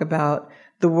 you talk about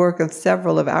the work of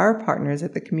several of our partners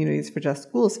at the Communities for Just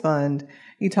Schools Fund.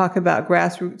 You talk about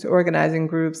grassroots organizing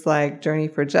groups like Journey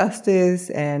for Justice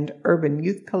and Urban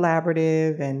Youth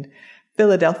Collaborative and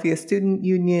Philadelphia Student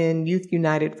Union, Youth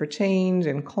United for Change,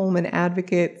 and Coleman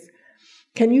Advocates.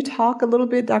 Can you talk a little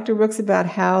bit, Dr. Brooks, about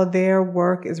how their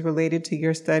work is related to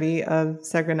your study of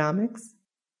Segronomics?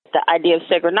 The idea of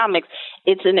Segronomics,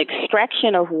 it's an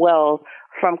extraction of wealth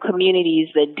from communities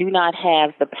that do not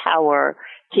have the power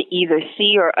to either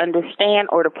see or understand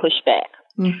or to push back.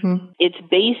 Mm-hmm. It's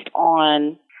based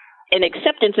on an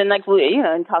acceptance, and like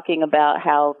in talking about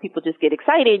how people just get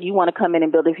excited, you want to come in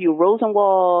and build. If you're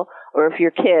Rosenwald or if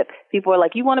you're KIPP, people are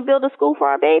like, you want to build a school for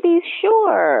our babies?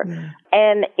 Sure. Yeah.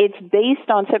 And it's based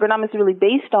on, Segronomics really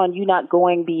based on you not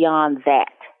going beyond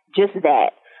that, just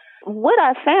that. What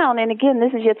I found, and again,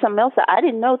 this is yet something else that I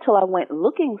didn't know till I went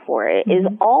looking for it, is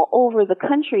all over the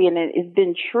country, and it's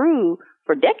been true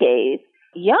for decades,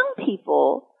 young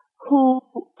people who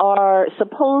are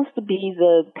supposed to be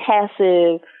the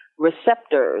passive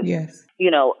receptors, yes,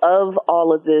 of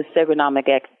all of this Segronomic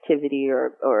activity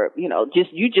or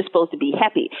you're just supposed to be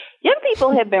happy. Young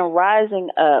people have been rising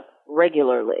up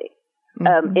regularly.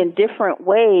 In different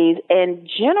ways. And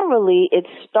generally, it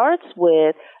starts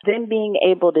with them being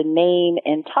able to name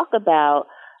and talk about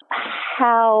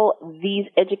how these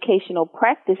educational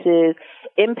practices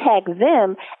impact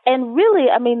them. And really,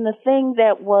 the thing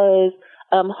that was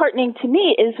heartening to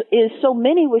me is so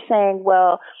many were saying,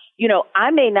 well,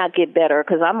 I may not get better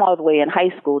because I'm all the way in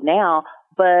high school now,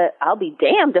 but I'll be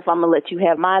damned if I'm going to let you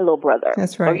have my little brother.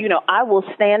 That's right. Or, I will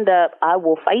stand up. I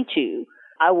will fight you.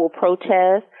 I will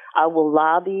protest. I will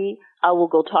lobby. I will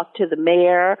go talk to the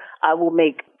mayor. I will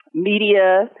make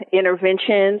media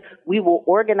interventions. We will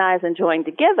organize and join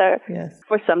together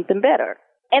for something better.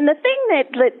 And the thing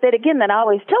that again, that I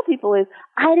always tell people is,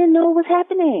 I didn't know it was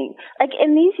happening.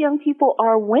 And these young people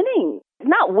are winning.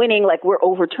 Not winning like we're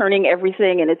overturning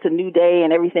everything and it's a new day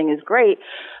and everything is great,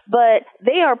 but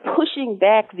they are pushing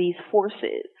back these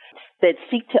forces that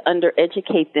seek to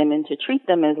undereducate them and to treat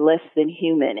them as less than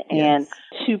human and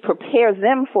to prepare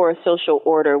them for a social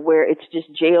order where it's just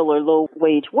jail or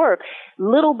low-wage work.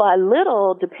 Little by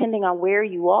little, depending on where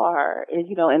you are,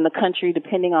 in the country,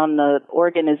 depending on the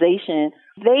organization,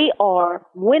 they are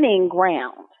winning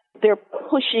ground. They're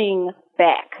pushing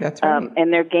back. That's right.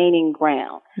 And they're gaining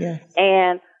ground. Yes.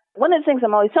 And one of the things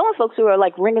I'm always telling folks who are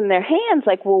like wringing their hands,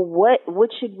 like, well, what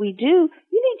should we do?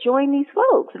 You need to join these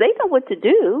folks. They know what to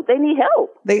do. They need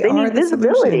help. They need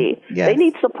visibility. Yes. They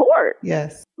need support.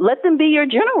 Yes. Let them be your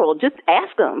general. Just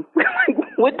ask them,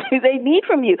 what do they need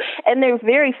from you? And there are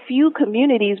very few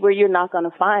communities where you're not going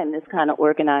to find this kind of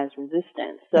organized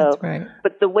resistance. So, that's right.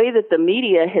 But the way that the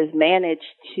media has managed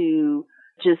to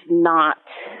just not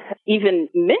even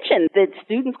mention that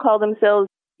students call themselves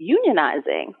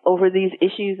unionizing over these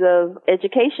issues of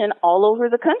education all over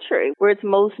the country where it's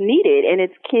most needed. And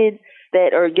it's kids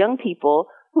that are young people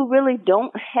who really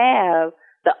don't have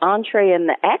the entree and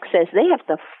the access. They have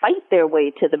to fight their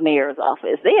way to the mayor's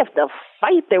office. They have to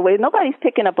fight their way. Nobody's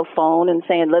picking up a phone and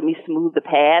saying, let me smooth the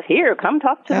path. Here, come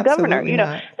talk to the governor.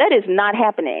 Not. That is not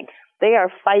happening. They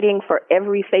are fighting for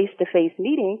every face-to-face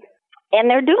meeting, and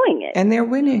they're doing it. And they're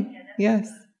winning.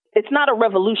 Yes. It's not a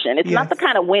revolution. It's not the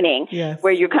kind of winning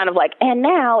where you're kind of like, and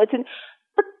now it's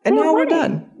and now winning. We're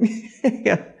done.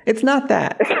 Yeah. It's not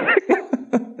that.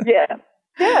 Yeah.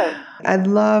 Yeah. I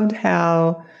loved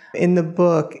how in the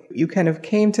book you kind of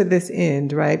came to this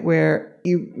end, right, where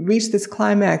you reached this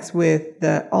climax with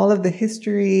all of the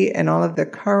history and all of the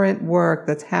current work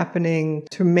that's happening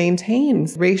to maintain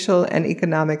racial and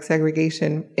economic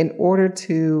segregation in order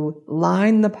to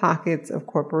line the pockets of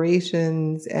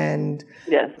corporations and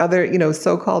other,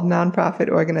 so-called nonprofit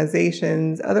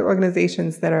organizations, other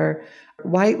organizations that are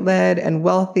white-led and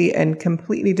wealthy and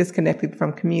completely disconnected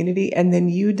from community. And then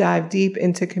you dive deep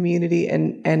into community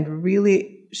and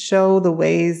really show the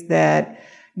ways that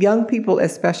young people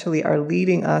especially are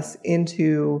leading us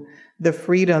into the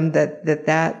freedom that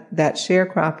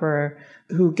sharecropper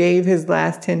who gave his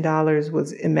last $10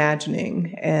 was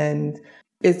imagining. And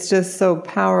it's just so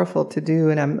powerful to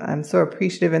do. And I'm so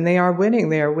appreciative. And they are winning.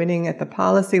 They are winning at the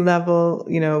policy level,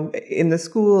 in the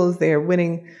schools. They are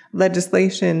winning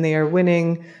legislation. They are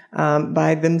winning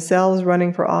by themselves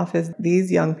running for office.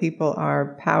 These young people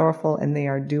are powerful and they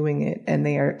are doing it. And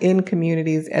they are in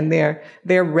communities and they're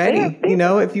ready.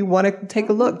 If you want to take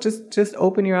a look, just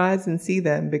open your eyes and see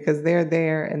them because they're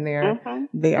there and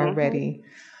they are ready.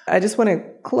 I just want to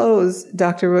close,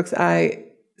 Dr. Rooks. I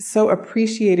so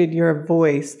appreciated your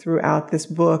voice throughout this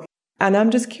book. And I'm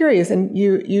just curious, and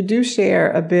you do share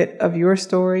a bit of your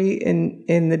story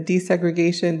in the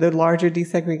desegregation, the larger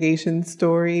desegregation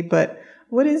story, but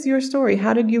what is your story?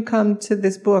 How did you come to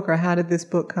this book, or how did this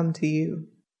book come to you?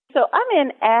 So I'm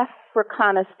in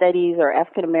Africana Studies or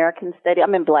African American Studies.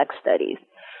 I'm in Black Studies.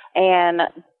 And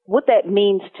what that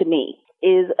means to me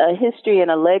is a history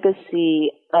and a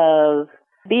legacy of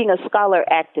being a scholar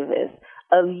activist,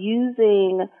 of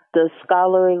using the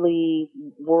scholarly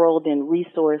world and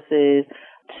resources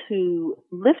to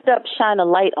lift up, shine a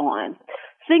light on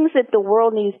things that the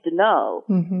world needs to know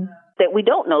that we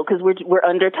don't know because we're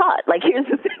undertaught. Like, here's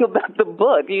the thing about the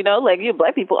book,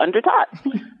 Black people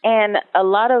undertaught. And a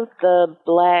lot of the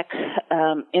Black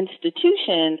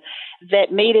institutions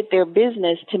that made it their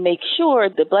business to make sure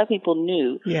that Black people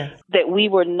knew that we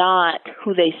were not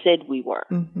who they said we were.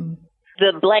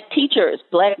 The Black teachers,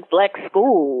 Black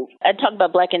schools. I talk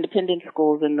about Black independent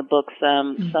schools in the book,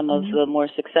 some of the more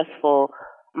successful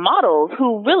models,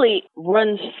 who really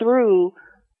runs through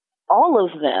all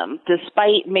of them,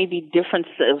 despite maybe difference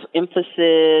of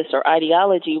emphasis or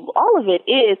ideology. All of it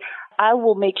is, I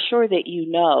will make sure that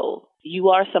you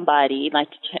are somebody, not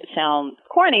to sound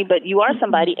corny, but you are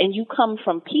somebody, and you come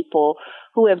from people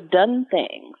who have done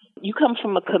things. You come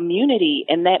from a community,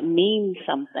 and that means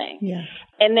something. Yeah.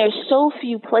 And there's so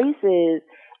few places,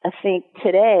 I think,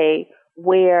 today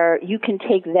where you can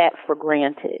take that for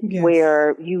granted,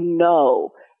 where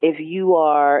if you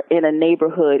are in a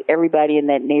neighborhood, everybody in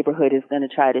that neighborhood is going to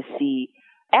try to see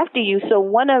after you. So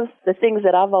one of the things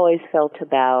that I've always felt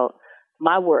about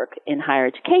my work in higher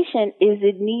education is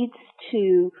it needs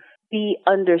to be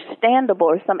understandable,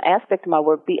 or some aspect of my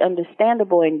work be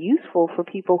understandable and useful for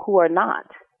people who are not,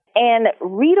 and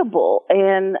readable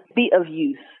and be of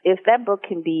use. If that book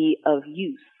can be of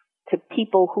use to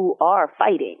people who are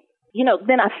fighting,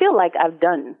 then I feel like I've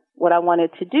done what I wanted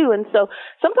to do. And so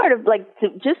some part of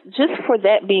just for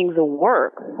that being the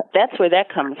work, that's where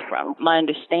that comes from, my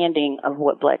understanding of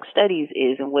what Black Studies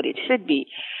is and what it should be.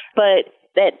 But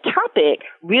that topic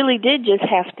really did just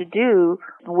have to do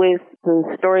with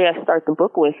the story I start the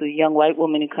book with, a young white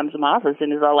woman who comes to my office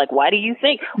and is all like, why do you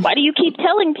keep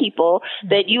telling people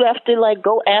that you have to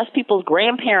go ask people's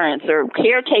grandparents or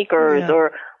caretakers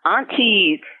or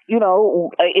aunties,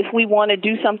 if we want to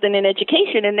do something in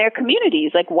education in their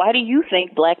communities? Like, why do you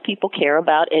think Black people care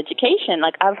about education?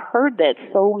 Like, I've heard that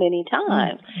so many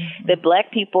times, that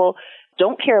Black people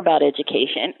don't care about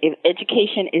education. If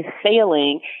education is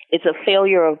failing, it's a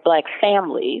failure of Black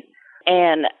families.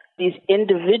 And these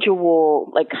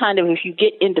individual, if you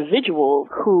get individuals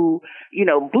who,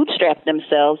 bootstrap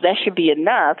themselves, that should be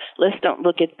enough. Let's don't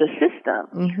look at the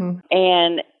system.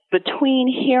 And between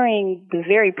hearing the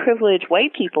very privileged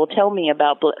white people tell me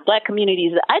about Black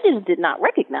communities that I just did not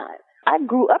recognize. I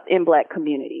grew up in Black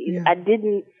communities. I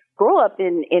didn't grow up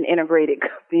in integrated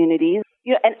communities.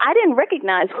 And I didn't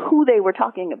recognize who they were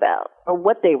talking about or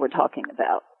what they were talking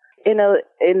about. In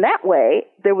that way,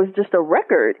 there was just a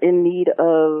record in need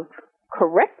of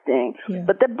correcting.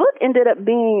 But the book ended up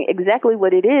being exactly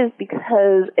what it is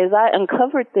because as I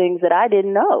uncovered things that I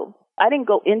didn't know, I didn't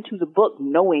go into the book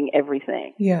knowing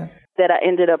everything that I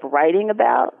ended up writing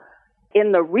about.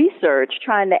 in the research,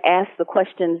 trying to ask the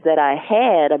questions that I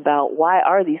had about why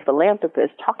are these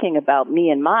philanthropists talking about me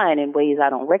and mine in ways I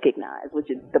don't recognize, which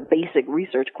is the basic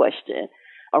research question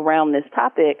around this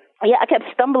topic. Yeah, I kept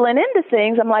stumbling into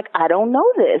things. I'm like, I don't know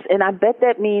this. And I bet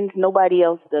that means nobody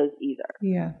else does either.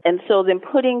 Yeah. And so then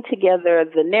putting together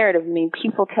the narrative,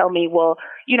 people tell me, well,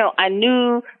 I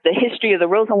knew the history of the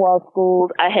Rosenwald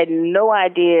schools. I had no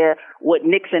idea what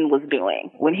Nixon was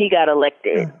doing when he got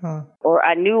elected. Uh-huh. Or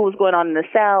I knew what was going on in the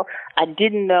South. I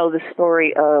didn't know the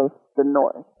story of the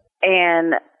North.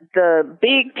 And the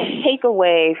big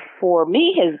takeaway for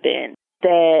me has been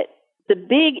that the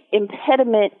big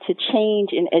impediment to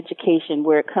change in education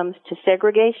where it comes to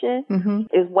segregation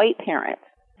is white parents.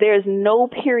 There's no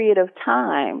period of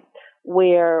time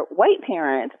where white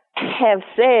parents have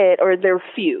said, or there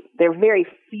are very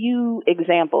few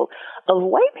examples of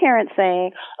white parents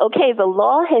saying, okay, the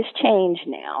law has changed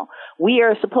now. We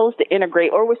are supposed to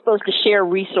integrate, or we're supposed to share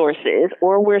resources,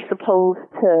 or we're supposed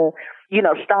to,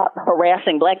 stop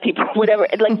harassing black people, whatever.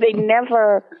 Like, they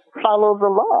never follow the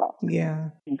law. Yeah.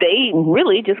 They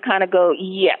really just kind of go,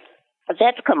 yeah,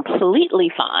 that's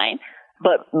completely fine,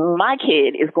 but my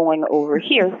kid is going over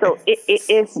here. So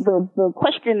it's the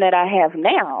question that I have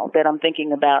now that I'm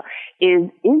thinking about is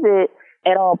it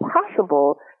at all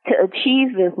possible to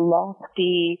achieve this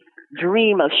lofty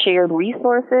dream of shared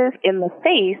resources in the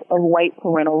face of white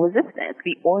parental resistance,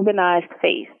 the organized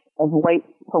face of white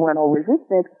parental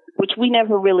resistance, which we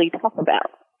never really talk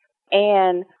about?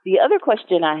 And the other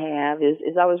question I have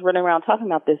is I was running around talking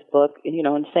about this book,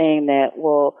 and saying that,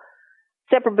 well,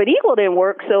 separate but equal didn't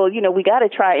work, so, we got to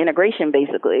try integration,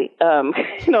 basically, and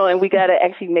we got to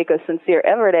actually make a sincere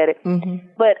effort at it. Mm-hmm.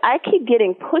 But I keep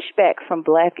getting pushback from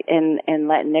Black and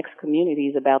Latinx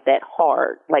communities about that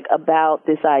about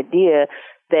this idea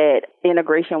that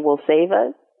integration will save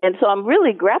us. And so I'm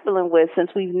really grappling with, since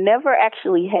we've never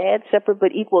actually had separate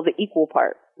but equal, the equal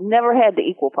part. Never had the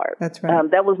equal part. That's right.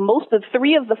 That was most of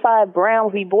 3 of the 5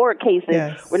 Brown v. Board cases.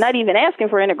 Yes. Were not even asking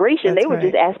for integration. That's they were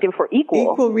right. just asking for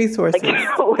equal. Equal resources.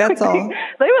 That's all.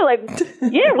 They were like,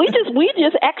 yeah, we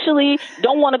just actually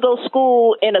don't want to go to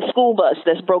school in a school bus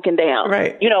that's broken down.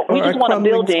 Right. We just want a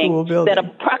building that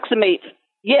approximates.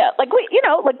 Yeah,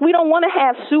 we don't want to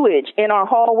have sewage in our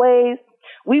hallways.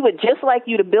 We would just like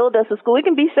you to build us a school. It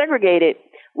can be segregated.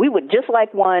 We would just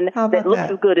like one that looks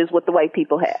as good as what the white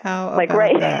people have. How about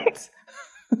that?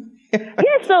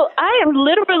 Yeah, so I am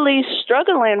literally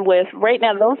struggling with right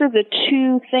now. Those are the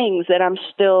 2 things that I'm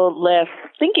still left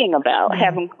thinking about,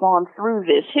 having gone through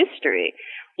this history,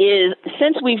 is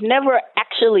since we've never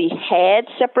actually had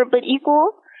separate but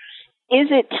equal, is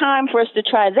it time for us to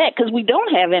try that? Because we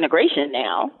don't have integration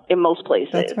now in most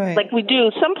places. That's right. Like we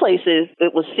do. Some places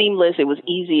it was seamless, it was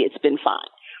easy, it's been fine.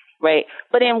 Right?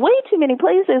 But in way too many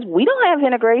places, we don't have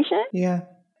integration. Yeah.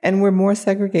 And we're more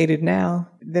segregated now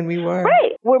than we were.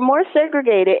 Right. We're more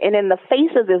segregated. And in the face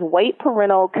of this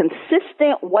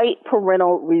consistent white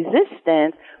parental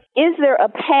resistance, is there a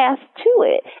path to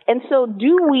it? And so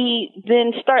do we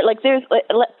then start, as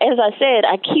I said,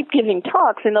 I keep giving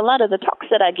talks, and a lot of the talks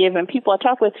that I give and people I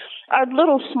talk with are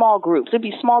little small groups. It'd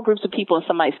be small groups of people in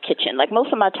somebody's kitchen. Like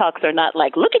most of my talks are not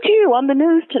like, look at you on the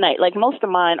news tonight. Like most of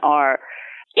mine are,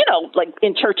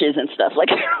 in churches and stuff.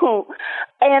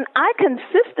 And I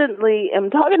consistently am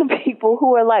talking to people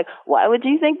who are like, why would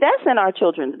you think that's in our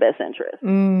children's best interest?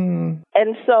 Mm.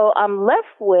 And so I'm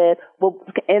left with, as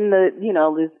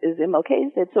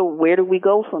MLK said, so where do we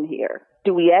go from here?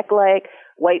 Do we act like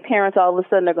white parents all of a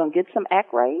sudden are going to get some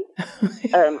act right?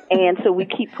 And so we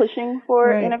keep pushing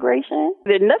for integration?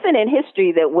 There's nothing in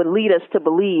history that would lead us to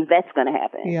believe that's going to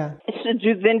happen. Yeah. So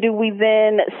do we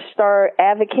then start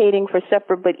advocating for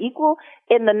separate but equal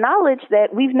in the knowledge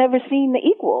that we've never seen the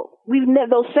equal?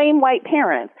 Those same white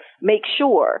parents make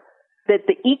sure that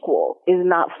the equal is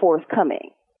not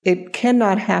forthcoming. It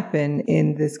cannot happen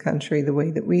in this country the way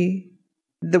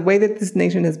that this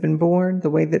nation has been born, the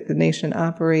way that the nation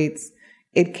operates.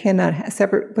 It cannot,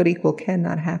 separate but equal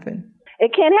cannot happen.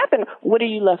 It can't happen. What are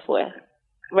you left with?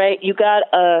 Right? You got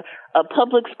a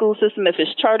public school system, if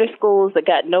it's charter schools that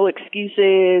got no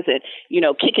excuses and,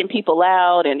 kicking people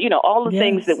out and, all the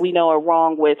things that we know are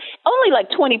wrong with. Only like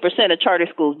 20% of charter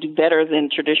schools do better than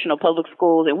traditional public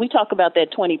schools. And we talk about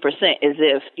that 20% as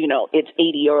if, it's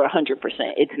 80 or 100%.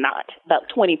 It's not. About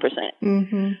 20%.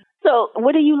 Mm-hmm. So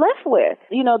what are you left with?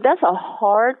 That's a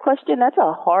hard question. That's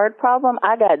a hard problem.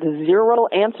 I got 0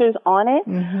 answers on it,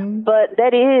 but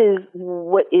that is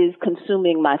what is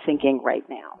consuming my thinking right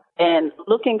now. and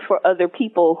looking for other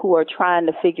people who are trying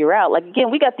to figure out. Like,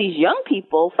 again, we got these young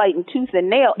people fighting tooth and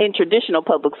nail in traditional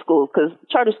public schools, because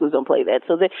charter schools don't play that.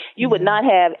 So that you would not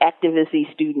have activist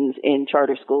students in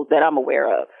charter schools that I'm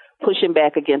aware of pushing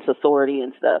back against authority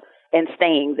and stuff and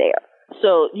staying there.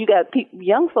 So you got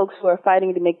young folks who are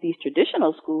fighting to make these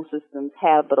traditional school systems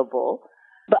habitable.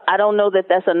 But I don't know that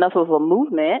that's enough of a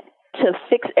movement to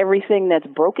fix everything that's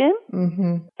broken.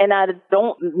 Mm-hmm. And I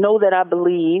don't know that I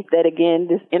believe that, again,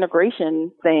 this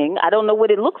integration thing, I don't know what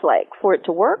it looks like for it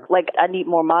to work. Like, I need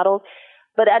more models.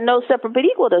 But I know separate but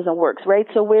equal doesn't work, right?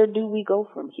 So where do we go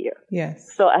from here?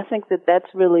 Yes. So I think that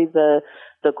that's really the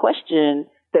question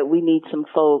that we need some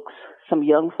folks, some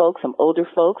young folks, some older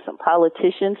folks, some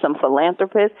politicians, some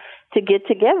philanthropists to get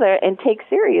together and take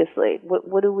seriously.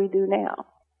 What do we do now?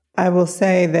 I will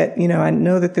say that, I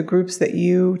know that the groups that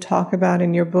you talk about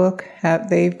in your book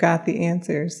they've got the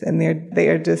answers, and they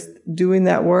are just doing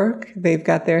that work. They've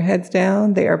got their heads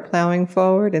down. They are plowing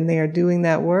forward, and they are doing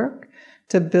that work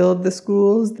to build the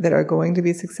schools that are going to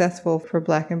be successful for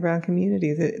Black and brown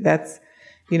communities. That's,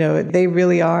 they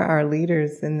really are our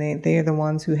leaders, and they are the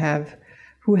ones who have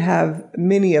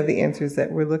many of the answers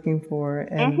that we're looking for.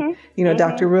 And,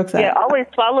 Dr. Rooks. Yeah, always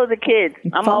follow the kids.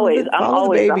 I'm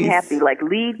happy. Like,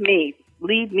 lead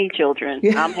me, children.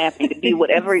 Yeah. I'm happy to be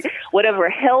whatever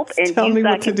help and use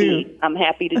I can be. I'm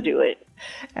happy to do it.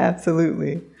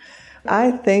 Absolutely.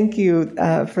 I thank you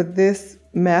for this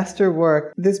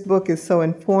masterwork. This book is so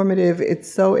informative. It's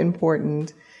so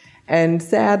important. And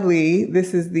sadly,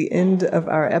 this is the end of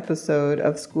our episode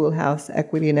of Schoolhouse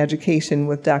Equity and Education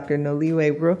with Dr.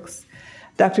 Noliwe Rooks.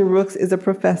 Dr. Rooks is a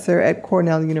professor at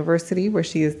Cornell University, where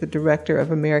she is the Director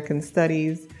of American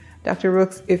Studies. Dr.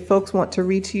 Rooks, if folks want to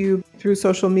reach you through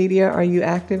social media, are you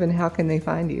active, and how can they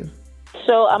find you?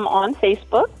 So I'm on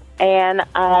Facebook, and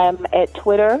I'm at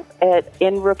Twitter at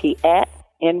nrookie,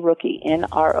 Nrookie.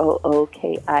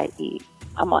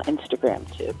 I'm on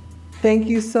Instagram, too. Thank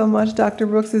you so much. Dr.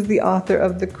 Rooks is the author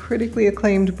of the critically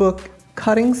acclaimed book,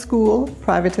 Cutting School,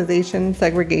 Privatization,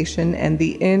 Segregation, and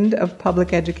the End of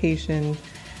Public Education.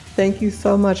 Thank you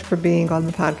so much for being on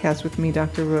the podcast with me,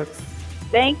 Dr. Rooks.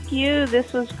 Thank you.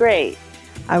 This was great.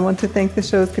 I want to thank the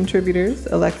show's contributors,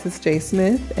 Alexis J.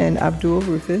 Smith and Abdul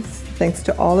Rufus. Thanks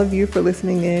to all of you for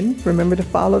listening in. Remember to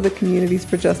follow the Communities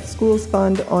for Just Schools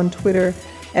Fund on Twitter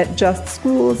at Just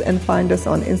Schools, and find us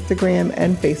on Instagram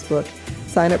and Facebook.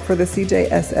 Sign up for the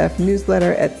CJSF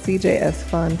newsletter at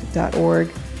cjsfund.org.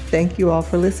 Thank you all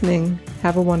for listening.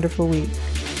 Have a wonderful week.